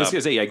Guy I was going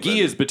to say, yeah, Guy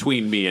is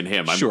between me and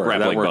him. I'm Sure, that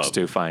grappling works both.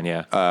 too, fine,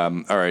 yeah.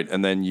 all right,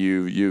 and then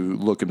you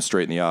look him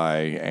straight in the eye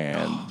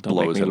and Don't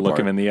blow make his me head look apart.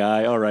 him in the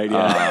eye. All right,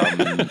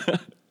 yeah.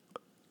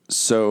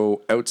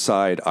 So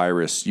outside,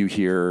 Iris, you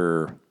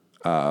hear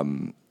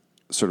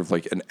sort of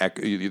like an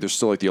echo. There's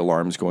still like the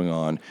alarms going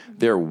on.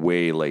 They're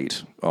way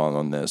late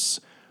on this.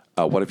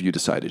 What have you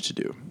decided to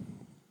do?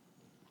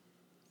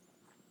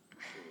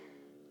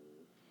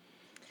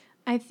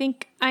 I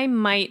think I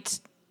might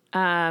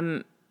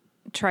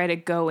try to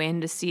go in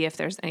to see if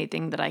there's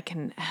anything that I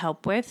can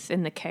help with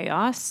in the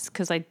chaos,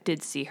 because I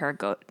did see her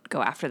go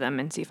after them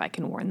and see if I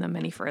can warn them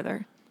any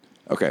further.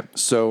 Okay,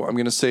 so I'm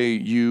going to say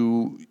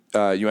you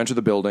enter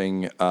the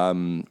building.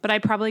 But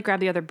I'd probably grab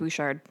the other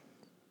Bouchard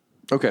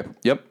Okay,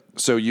 yep.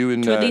 So you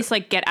and to at least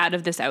like get out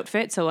of this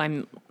outfit, so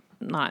I'm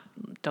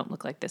don't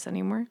look like this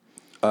anymore.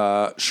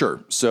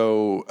 sure.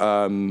 So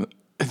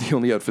the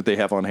only outfit they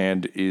have on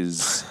hand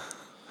is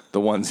the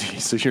onesie.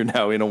 So you're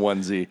now in a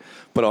onesie,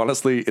 but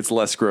honestly, it's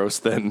less gross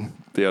than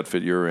the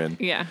outfit you're in.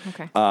 Yeah.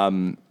 Okay.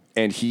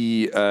 And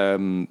he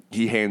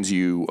hands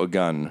you a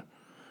gun.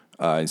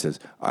 He says,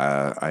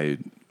 I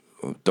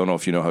don't know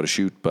if you know how to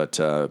shoot, but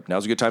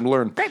now's a good time to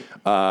learn. Great.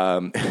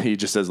 He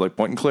just says, like,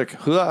 point and click.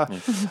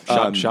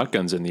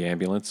 Shotguns in the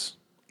ambulance.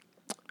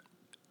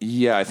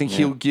 Yeah, I think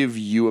he'll give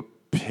you a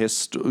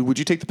pistol. Would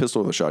you take the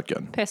pistol or the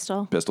shotgun?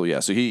 Pistol. Pistol,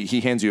 yeah. So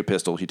he hands you a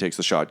pistol. He takes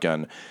the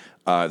shotgun.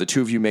 The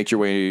two of you make your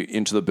way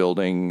into the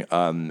building.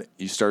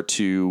 You start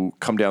to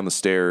come down the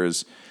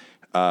stairs.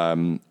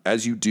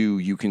 As you do,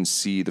 you can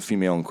see the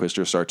female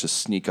Inquisitor start to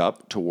sneak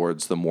up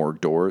towards the morgue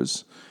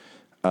doors.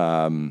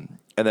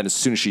 And then as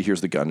soon as she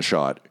hears the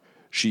gunshot,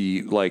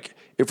 she, like,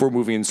 if we're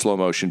moving in slow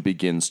motion,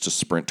 begins to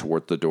sprint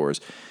toward the doors.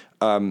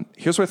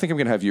 Here's what I think I'm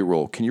going to have you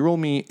roll. Can you roll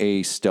me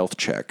a stealth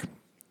check?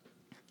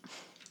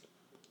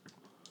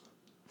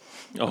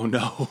 Oh,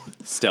 no.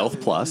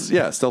 Stealth plus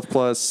Yeah, stealth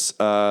plus...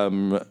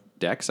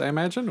 Dex, I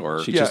imagine,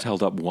 or She just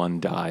held up one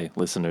die,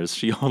 listeners.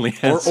 She only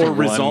has or one.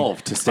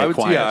 resolve to stay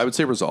quiet. Yeah, I would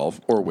say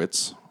resolve or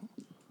wits.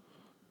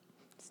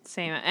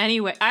 Same.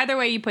 Anyway, either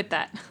way you put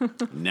that.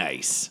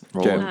 Nice.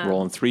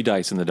 Rolling 3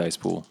 dice in the dice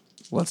pool.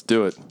 Let's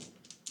do it.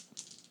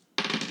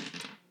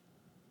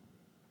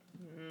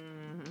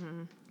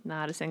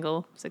 Not a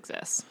single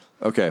success.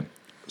 Okay.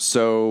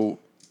 So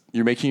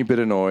you're making a bit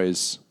of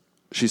noise.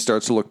 She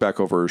starts to look back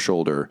over her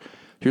shoulder.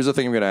 Here's the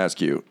thing I'm going to ask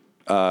you.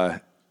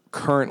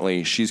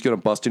 Currently, she's going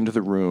to bust into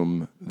the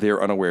room. They're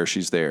unaware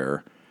she's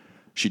there.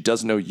 She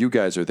doesn't know you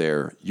guys are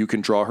there. You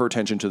can draw her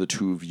attention to the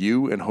two of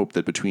you and hope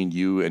that between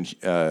you and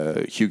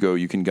Hugo,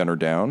 you can gun her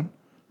down.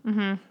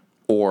 Mm-hmm.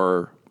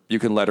 Or you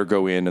can let her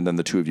go in and then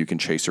the two of you can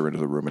chase her into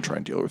the room and try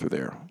and deal with her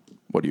there.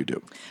 What do you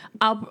do?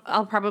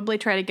 I'll probably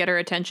try to get her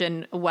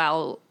attention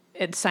while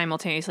it's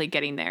simultaneously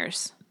getting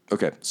theirs.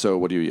 Okay, so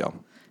what do you yell?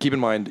 Keep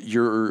in mind,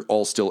 you're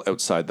all still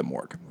outside the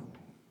morgue.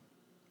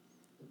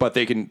 But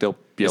they'll be able to hear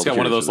you. It's got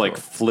one of those like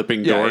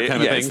flipping door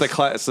kind of things. It's like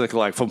flum,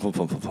 flum,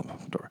 flum, flum,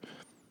 flum, door.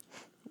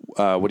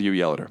 What do you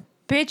yell at her?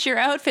 Bitch, your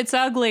outfit's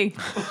ugly.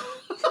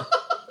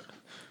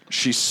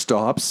 She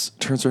stops,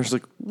 turns around, she's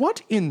like,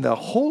 what in the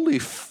holy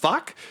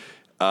fuck?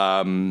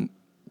 And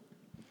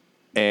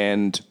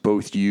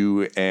both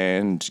you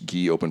and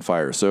Guy open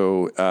fire.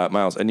 So,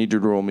 Miles, I need you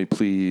to roll me,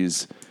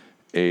 please,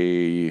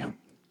 I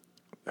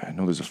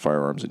know there's a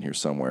firearms in here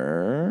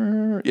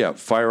somewhere. Yeah,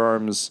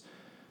 firearms.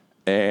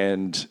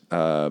 And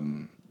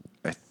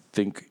I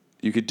think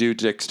you could do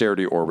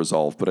dexterity or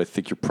resolve, but I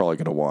think you're probably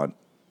going to want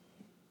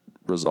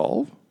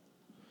resolve.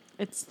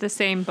 It's the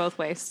same both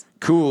ways.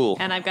 Cool.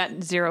 And I've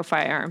got 0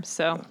 firearms,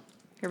 so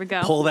here we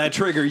go. Pull that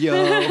trigger,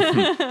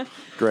 yo.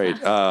 Great.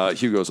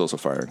 Hugo's also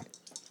firing.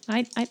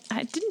 I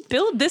didn't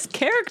build this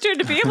character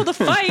to be able to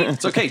fight.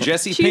 It's okay,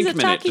 Jesse She's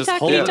Pinkman. a Just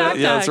hold it. talkie.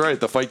 Yeah, that's right.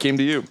 The fight came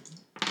to you.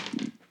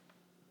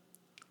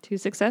 2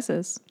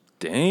 successes.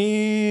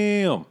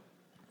 Damn.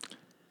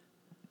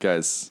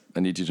 Guys,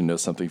 I need you to know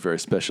something very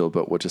special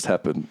about what just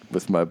happened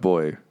with my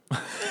boy.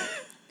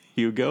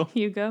 Hugo.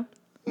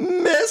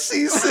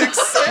 Messy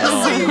success.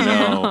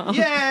 Oh, no.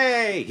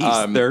 Yay!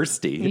 He's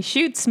thirsty. He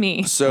shoots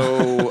me.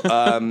 So,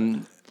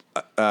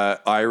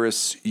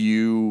 Iris,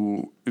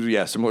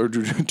 similar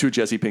to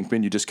Jesse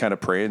Pinkman, you just kind of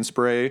pray and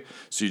spray.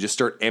 So you just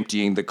start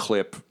emptying the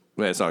clip.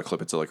 Well, it's not a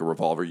clip; it's like a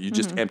revolver. You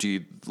just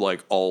empty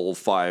like all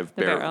 5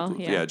 barrels.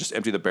 Yeah, just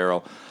empty the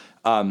barrel.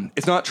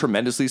 It's not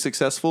tremendously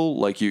successful.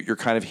 Like you're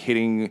kind of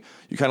hitting.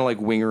 You kind of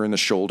like wing her in the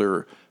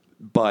shoulder,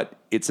 but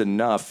it's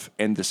enough.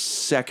 And the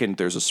second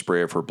there's a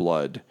spray of her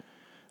blood,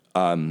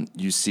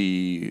 you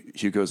see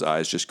Hugo's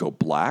eyes just go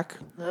black,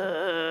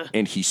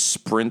 and he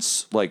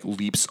sprints, like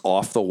leaps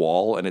off the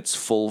wall, and it's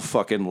full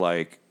fucking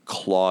like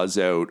claws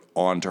out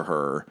onto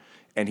her,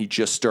 and he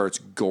just starts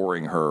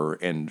goring her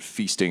and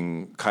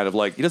feasting, kind of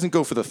like, he doesn't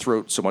go for the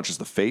throat so much as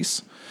the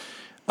face.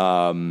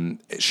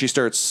 She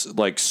starts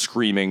like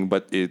screaming,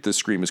 but the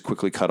scream is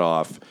quickly cut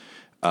off.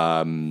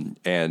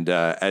 And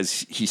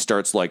as he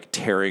starts like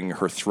tearing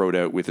her throat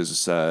out with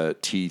his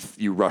teeth,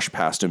 you rush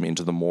past him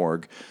into the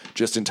morgue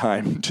just in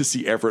time to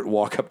see Everett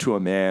walk up to a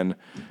man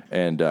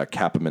and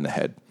cap him in the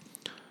head.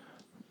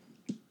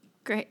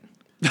 Great.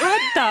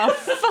 What the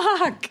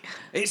fuck?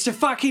 It's the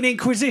fucking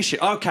Inquisition.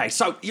 Okay,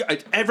 so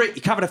Everett,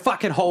 you covered a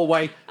fucking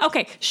hallway.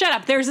 Okay, shut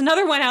up. There's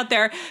another one out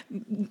there.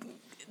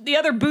 The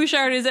other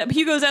Bouchard is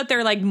Hugo's out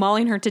there like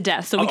mauling her to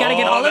death. So we got to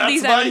get all of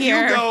these out of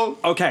here. Hugo.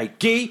 Okay,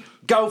 Guy,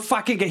 go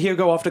fucking get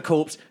Hugo off the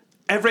corpse.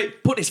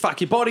 Everett, put his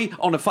fucking body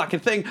on a fucking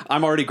thing.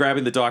 I'm already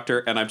grabbing the doctor,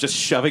 and I'm just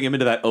shoving him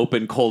into that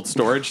open cold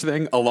storage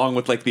thing, along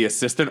with like the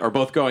assistant are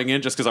both going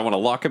in just because I want to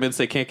lock him in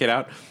so they can't get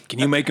out. Can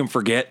you make him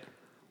forget?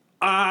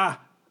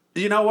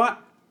 You know what?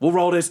 We'll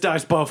roll this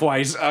dice both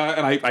ways.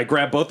 And I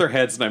grab both their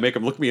heads, and I make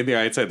them look me in the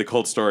eye inside the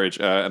cold storage,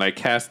 and I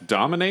cast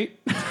Dominate.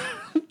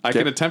 I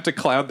can attempt to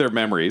cloud their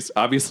memories.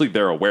 Obviously,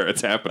 they're aware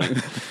it's happening.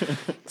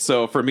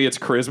 So for me, it's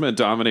Charisma and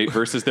Dominate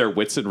versus their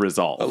Wits and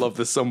Resolve. I love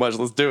this so much.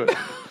 Let's do it.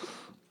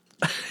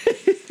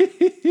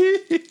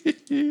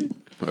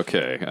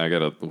 Okay, I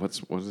gotta. What is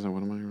that?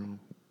 What am I rolling?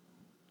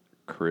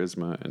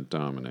 Charisma and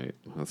Dominate.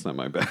 That's not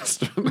my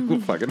best.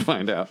 We'll fucking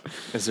find out.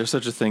 Is there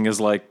such a thing as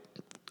like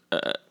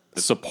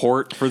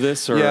support for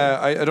this? Or? Yeah,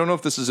 I don't know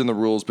if this is in the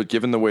rules, but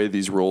given the way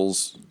these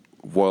rolls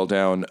boil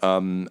down,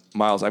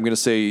 Miles, I'm going to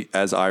say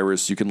as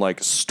Iris, you can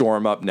like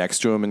storm up next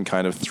to him and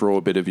kind of throw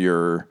a bit of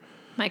your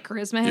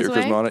charisma his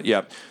way? on it.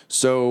 Yeah.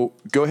 So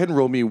go ahead and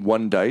roll me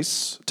 1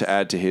 dice to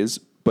add to his,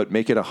 but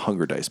make it a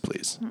hunger dice,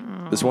 please.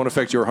 This won't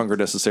affect your hunger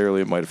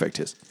necessarily. It might affect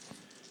his.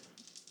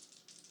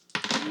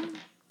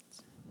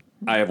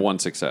 I have 1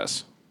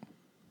 success.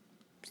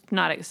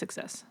 Not a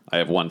success. I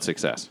have 1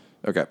 success.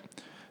 Okay.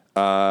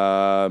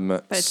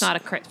 But it's not a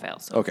crit fail.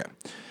 So. Okay.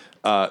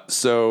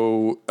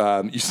 So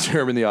you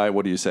stare him in the eye.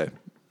 What do you say?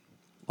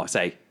 I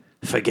say,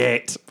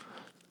 forget.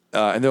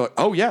 And they're like,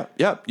 "Oh yeah,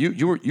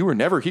 you were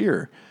never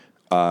here."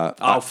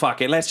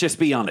 Fuck it. Let's just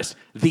be honest.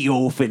 The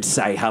orphans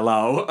say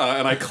hello.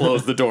 And I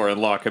close the door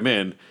and lock him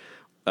in.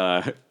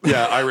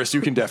 Yeah, Iris,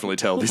 you can definitely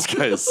tell these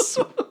guys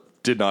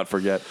did not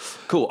forget.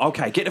 Cool.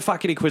 Okay, get a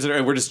fucking Inquisitor,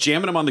 and we're just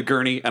jamming him on the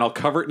gurney, and I'll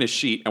cover it in a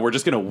sheet, and we're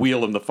just going to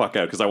wheel him the fuck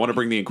out, because I want to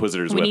bring the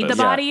Inquisitors We with need us.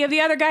 the body of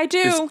the other guy,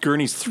 too. This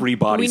gurney's 3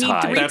 bodies We need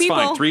high. 3 That's people.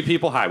 fine. 3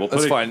 people high. We'll put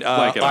That's a fine.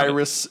 blanket on it.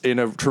 Iris, in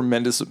a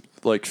tremendous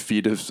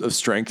feat of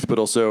strength, but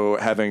also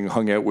having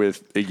hung out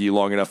with Iggy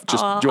long enough.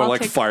 Just do you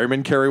want to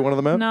firemen carry one of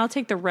them out? No, I'll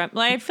take the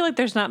I feel like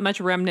there's not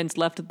much remnants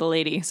left of the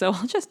lady, so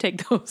I'll just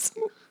take those.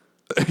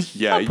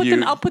 Yeah,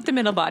 I'll put them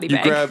in a body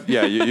bag.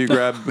 You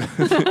grab.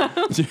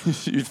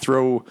 You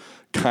throw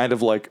kind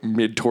of like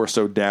mid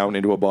torso down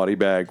into a body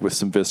bag with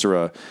some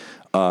viscera,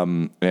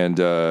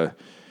 and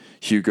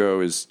Hugo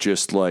is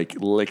just like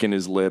licking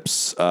his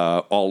lips.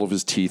 All of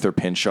his teeth are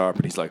pin sharp,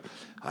 and he's like,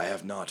 "I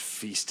have not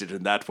feasted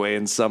in that way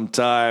in some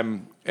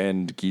time."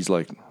 And he's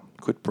like,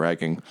 "Quit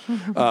bragging."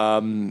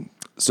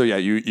 So yeah,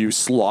 you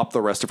slop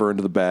the rest of her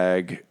into the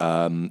bag.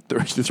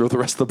 You throw the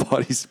rest of the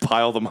bodies,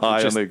 pile them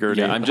high on the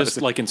gurney. Yeah, I'm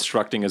just like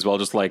instructing as well,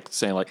 just like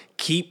saying like,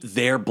 keep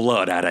their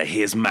blood out of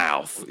his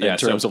mouth. In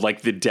terms of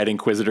like the dead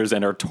Inquisitors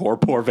and our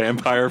torpor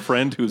vampire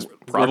friend, who's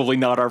probably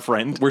not our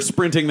friend. We're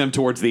sprinting them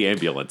towards the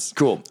ambulance.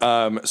 Cool.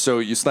 So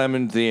you slam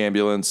into the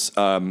ambulance.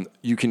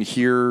 You can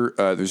hear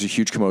there's a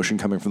huge commotion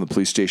coming from the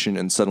police station,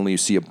 and suddenly you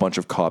see a bunch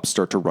of cops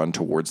start to run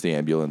towards the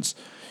ambulance.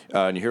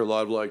 And you hear a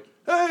lot of like,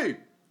 hey,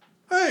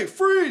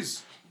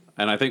 freeze!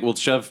 And I think we'll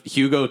shove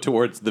Hugo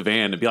towards the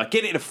van and be like,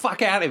 get the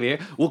fuck out of here.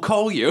 We'll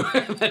call you.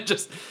 And then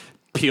just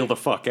peel the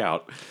fuck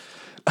out.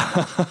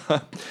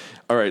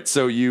 All right,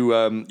 so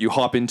you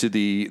hop into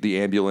the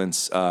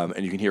ambulance,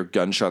 and you can hear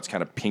gunshots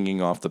kind of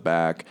pinging off the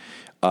back.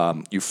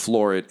 You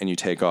floor it, and you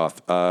take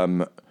off.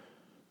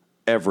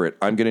 Everett,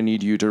 I'm going to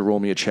need you to roll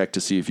me a check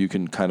to see if you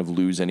can kind of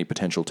lose any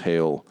potential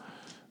tail.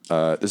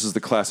 This is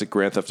the classic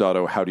Grand Theft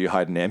Auto, how do you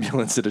hide an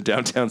ambulance in a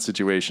downtown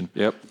situation?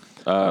 Yep.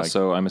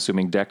 So I'm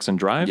assuming Dex and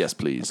Drive? Yes,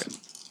 please.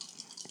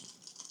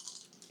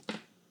 Okay.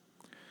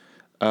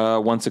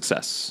 1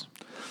 success.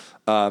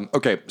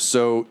 Okay,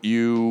 so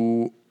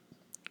you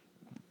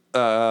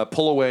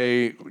pull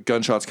away,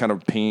 gunshots kind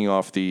of pinging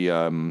off the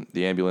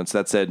ambulance.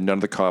 That said, none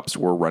of the cops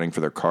were running for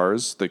their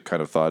cars. They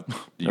kind of thought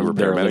you were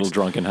They're a paramedics. little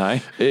drunk and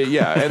high.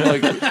 Yeah, and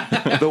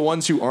like the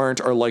ones who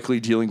aren't are likely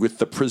dealing with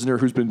the prisoner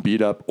who's been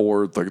beat up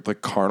or the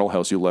carnal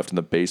house you left in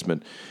the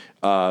basement.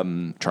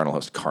 Carnal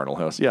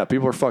house. Yeah,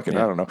 people are fucking.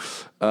 I don't know.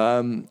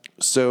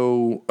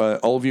 So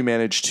all of you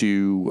managed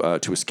to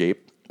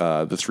escape.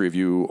 The 3 of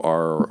you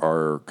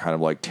are kind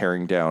of like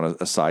tearing down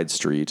a side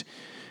street,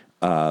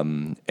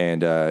 and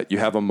you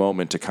have a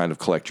moment to kind of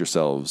collect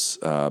yourselves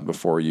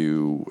before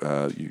you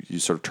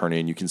sort of turn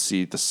in. You can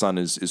see the sun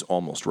is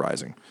almost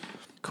rising.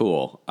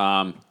 Cool.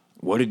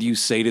 What did you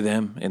say to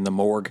them in the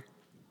morgue?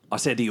 I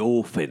said the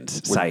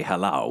orphans say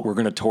hello. We're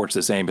going to torch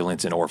this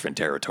ambulance in orphan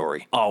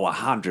territory. Oh,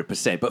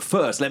 100%. But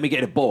first, let me get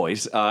the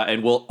boys,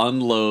 and we'll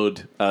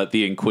unload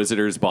the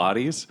Inquisitors'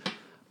 bodies.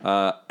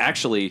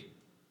 Actually,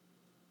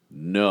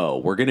 no.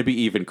 We're going to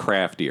be even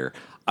craftier.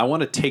 I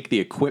want to take the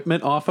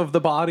equipment off of the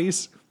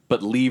bodies,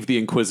 but leave the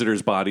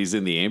Inquisitors' bodies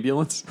in the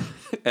ambulance.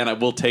 And I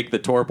will take the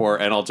torpor,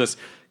 and I'll just...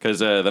 Because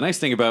the nice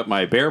thing about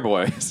my bear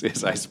boys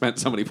is I spent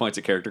so many points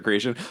of character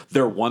creation.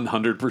 They're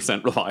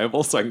 100%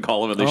 reliable, so I can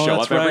call them and they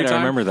show up every time. I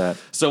remember that.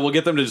 So we'll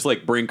get them to just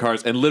like bring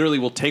cars, and literally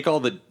we'll take all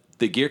the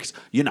gear. Cause,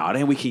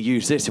 then we can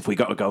use this if we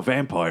got to go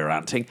vampire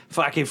hunting.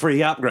 Fucking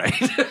free upgrade.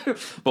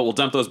 But we'll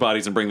dump those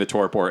bodies and bring the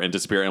torpor and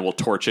disappear, and we'll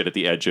torch it at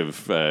the edge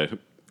of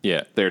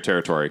their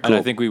territory. Cool. And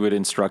I think we would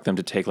instruct them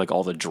to take like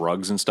all the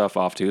drugs and stuff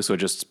off too, so it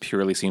just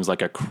purely seems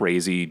like a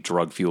crazy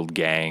drug-fueled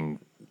gang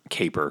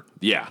caper.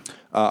 Yeah.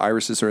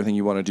 Iris, is there anything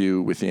you want to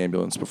do with the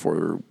ambulance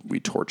before we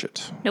torch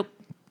it? Nope.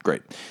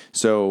 Great.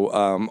 So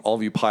all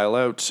of you pile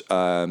out.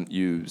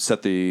 You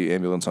set the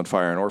ambulance on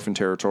fire in orphan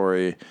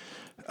territory.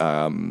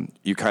 I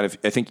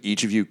think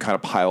each of you kind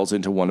of piles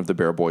into one of the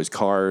Bear Boys'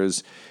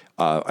 cars.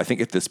 I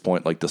think at this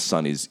point, like the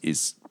sun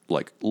is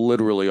like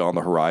literally on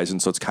the horizon,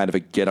 so it's kind of a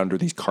get under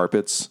these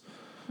carpets,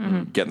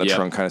 get in the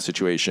trunk kind of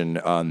situation,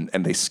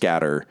 and they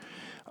scatter.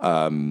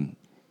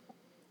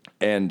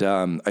 And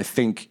I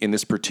think in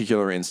this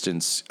particular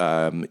instance,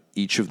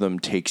 each of them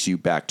takes you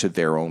back to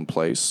their own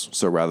place.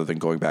 So rather than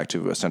going back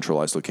to a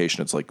centralized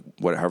location, it's like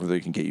however they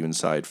can get you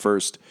inside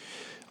first.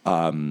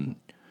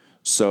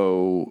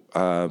 So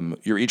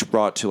you're each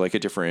brought to like a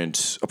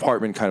different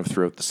apartment kind of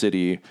throughout the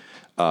city.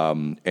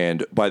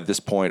 And by this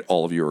point,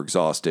 all of you are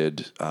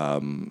exhausted.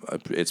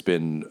 It's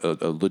been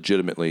a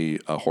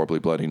legitimately horribly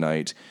bloody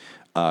night.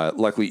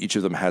 Luckily, each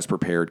of them has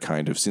prepared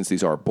kind of, since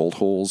these are bolt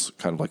holes,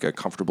 kind of like a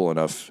comfortable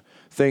enough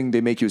thing.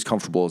 They make you as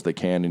comfortable as they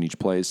can in each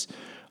place.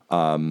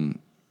 What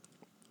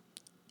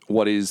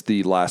is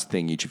the last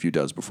thing each of you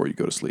does before you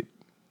go to sleep?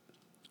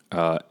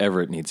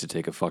 Everett needs to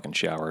take a fucking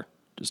shower.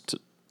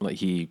 Like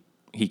he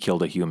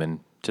killed a human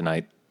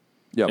tonight.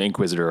 Yeah,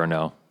 Inquisitor or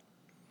no.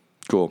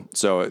 Cool.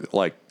 So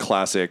like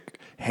classic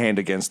hand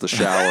against the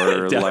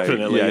shower.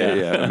 Definitely.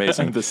 Yeah.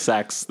 Amazing.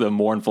 The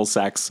mournful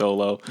sax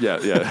solo.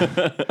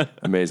 Yeah.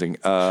 Amazing.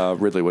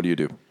 Ridley, what do you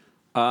do?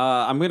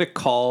 I'm going to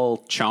call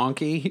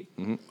Chonky.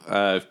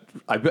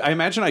 I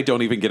imagine I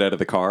don't even get out of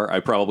the car. I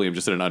probably am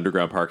just in an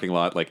underground parking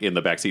lot, like in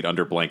the backseat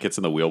under blankets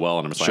in the wheel well,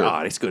 and I'm just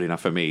like, it's good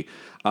enough for me.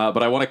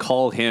 But I want to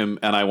call him,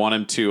 and I want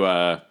him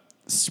to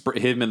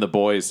him and the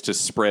boys to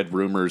spread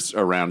rumors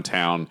around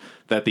town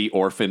that the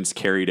orphans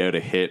carried out a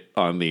hit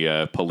on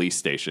the police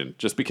station,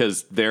 just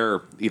because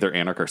they're either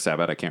Anarch or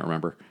Sabbath. I can't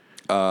remember.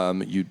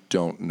 You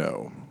don't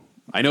know.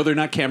 I know they're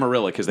not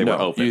Camarilla because they were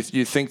open.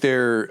 You think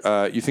they're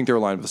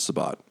aligned with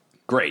Sabat.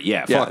 Great,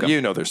 yeah, fuck 'em. You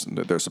know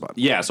they're Sabat.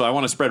 Yeah, so I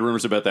want to spread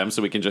rumors about them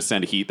so we can just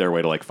send heat their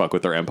way to like fuck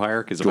with their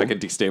empire, because if I can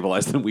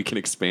destabilize them, we can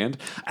expand.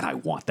 And I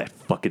want that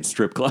fucking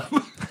strip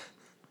club.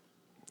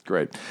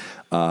 Great.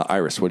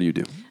 Iris, what do you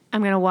do?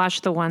 I'm going to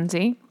wash the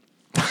onesie.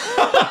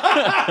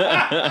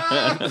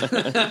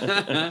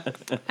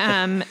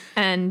 And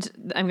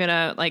I'm going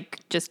to like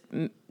just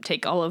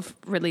take all of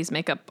Ridley's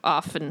makeup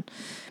off and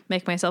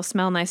make myself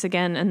smell nice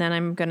again. And then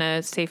I'm going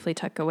to safely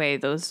tuck away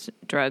those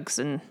drugs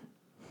and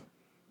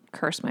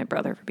curse my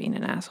brother for being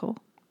an asshole.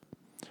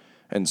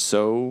 And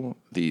so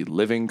the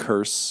living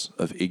curse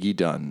of Iggy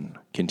Dunn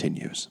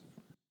continues.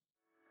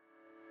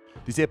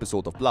 This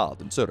episode of Blood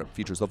and Syrup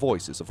features the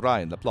voices of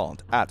Ryan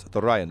LaPlante at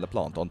the Ryan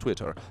LaPlante on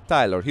Twitter,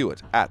 Tyler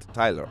Hewitt at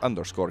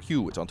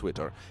Tyler_Hewitt on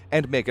Twitter,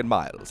 and Megan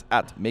Miles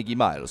at Meggie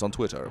Miles on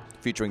Twitter,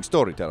 featuring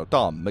storyteller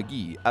Tom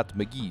McGee at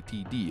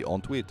McGeeTD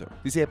on Twitter.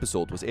 This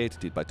episode was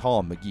edited by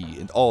Tom McGee,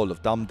 and all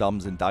of Dum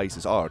Dums and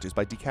Dice's art is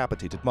by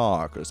Decapitated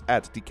Markers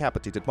at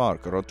Decapitated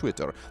Marker on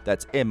Twitter.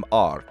 That's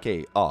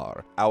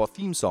MRKR. Our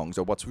theme songs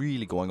are What's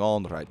Really Going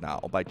On Right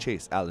Now by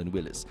Chase Allen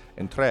Willis,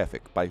 and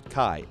Traffic by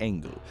Kai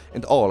Engel,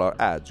 and all our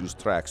ads use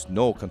tracks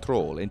No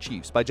Control and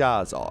Chiefs by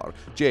Jazzar,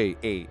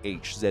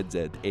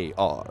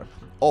 JAHZZAR.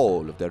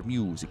 All of their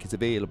music is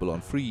available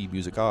on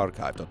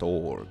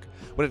freemusicarchive.org.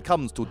 When it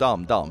comes to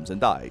Dum Dums and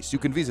Dice, you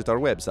can visit our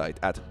website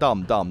at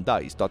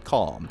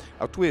dumdumdice.com.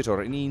 Our Twitter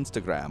and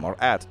Instagram are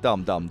at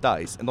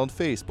dumdumdice, and on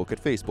Facebook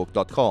at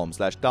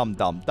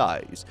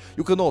facebook.com/dumdumdice.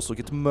 You can also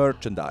get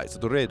merchandise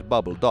at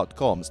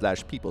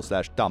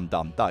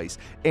redbubble.com/people/dumdumdice,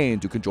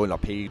 and you can join our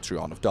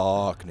Patreon of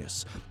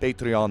Darkness,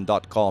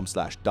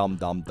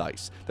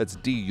 patreon.com/dumdumdice. That's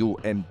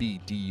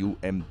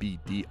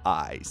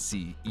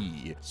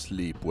DUMBDUMBDICE.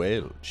 Sleep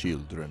well,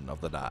 children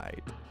of the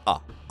night.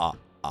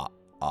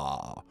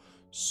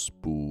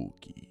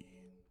 Spooky.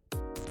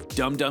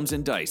 Dum Dums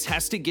and Dice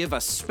has to give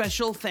a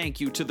special thank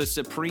you to the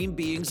supreme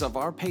beings of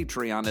our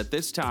Patreon at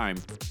this time: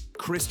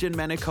 Christian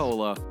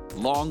Menicola,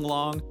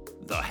 Long,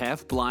 the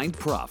Half-Blind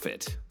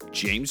Prophet,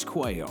 James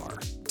Cuellar,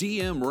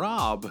 DM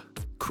Rob,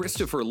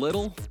 Christopher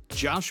Little,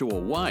 Joshua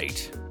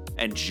White,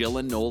 and Jill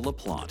and Noel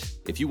LaPlante.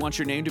 If you want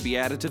your name to be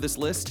added to this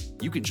list,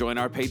 you can join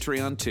our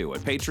Patreon too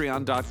at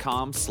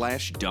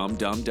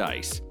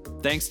patreon.com/dumdumdice.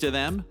 Thanks to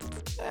them,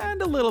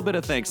 and a little bit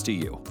of thanks to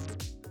you.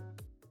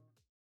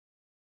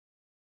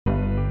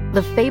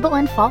 The Fable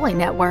and Folly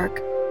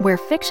Network, where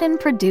fiction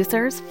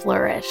producers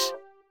flourish.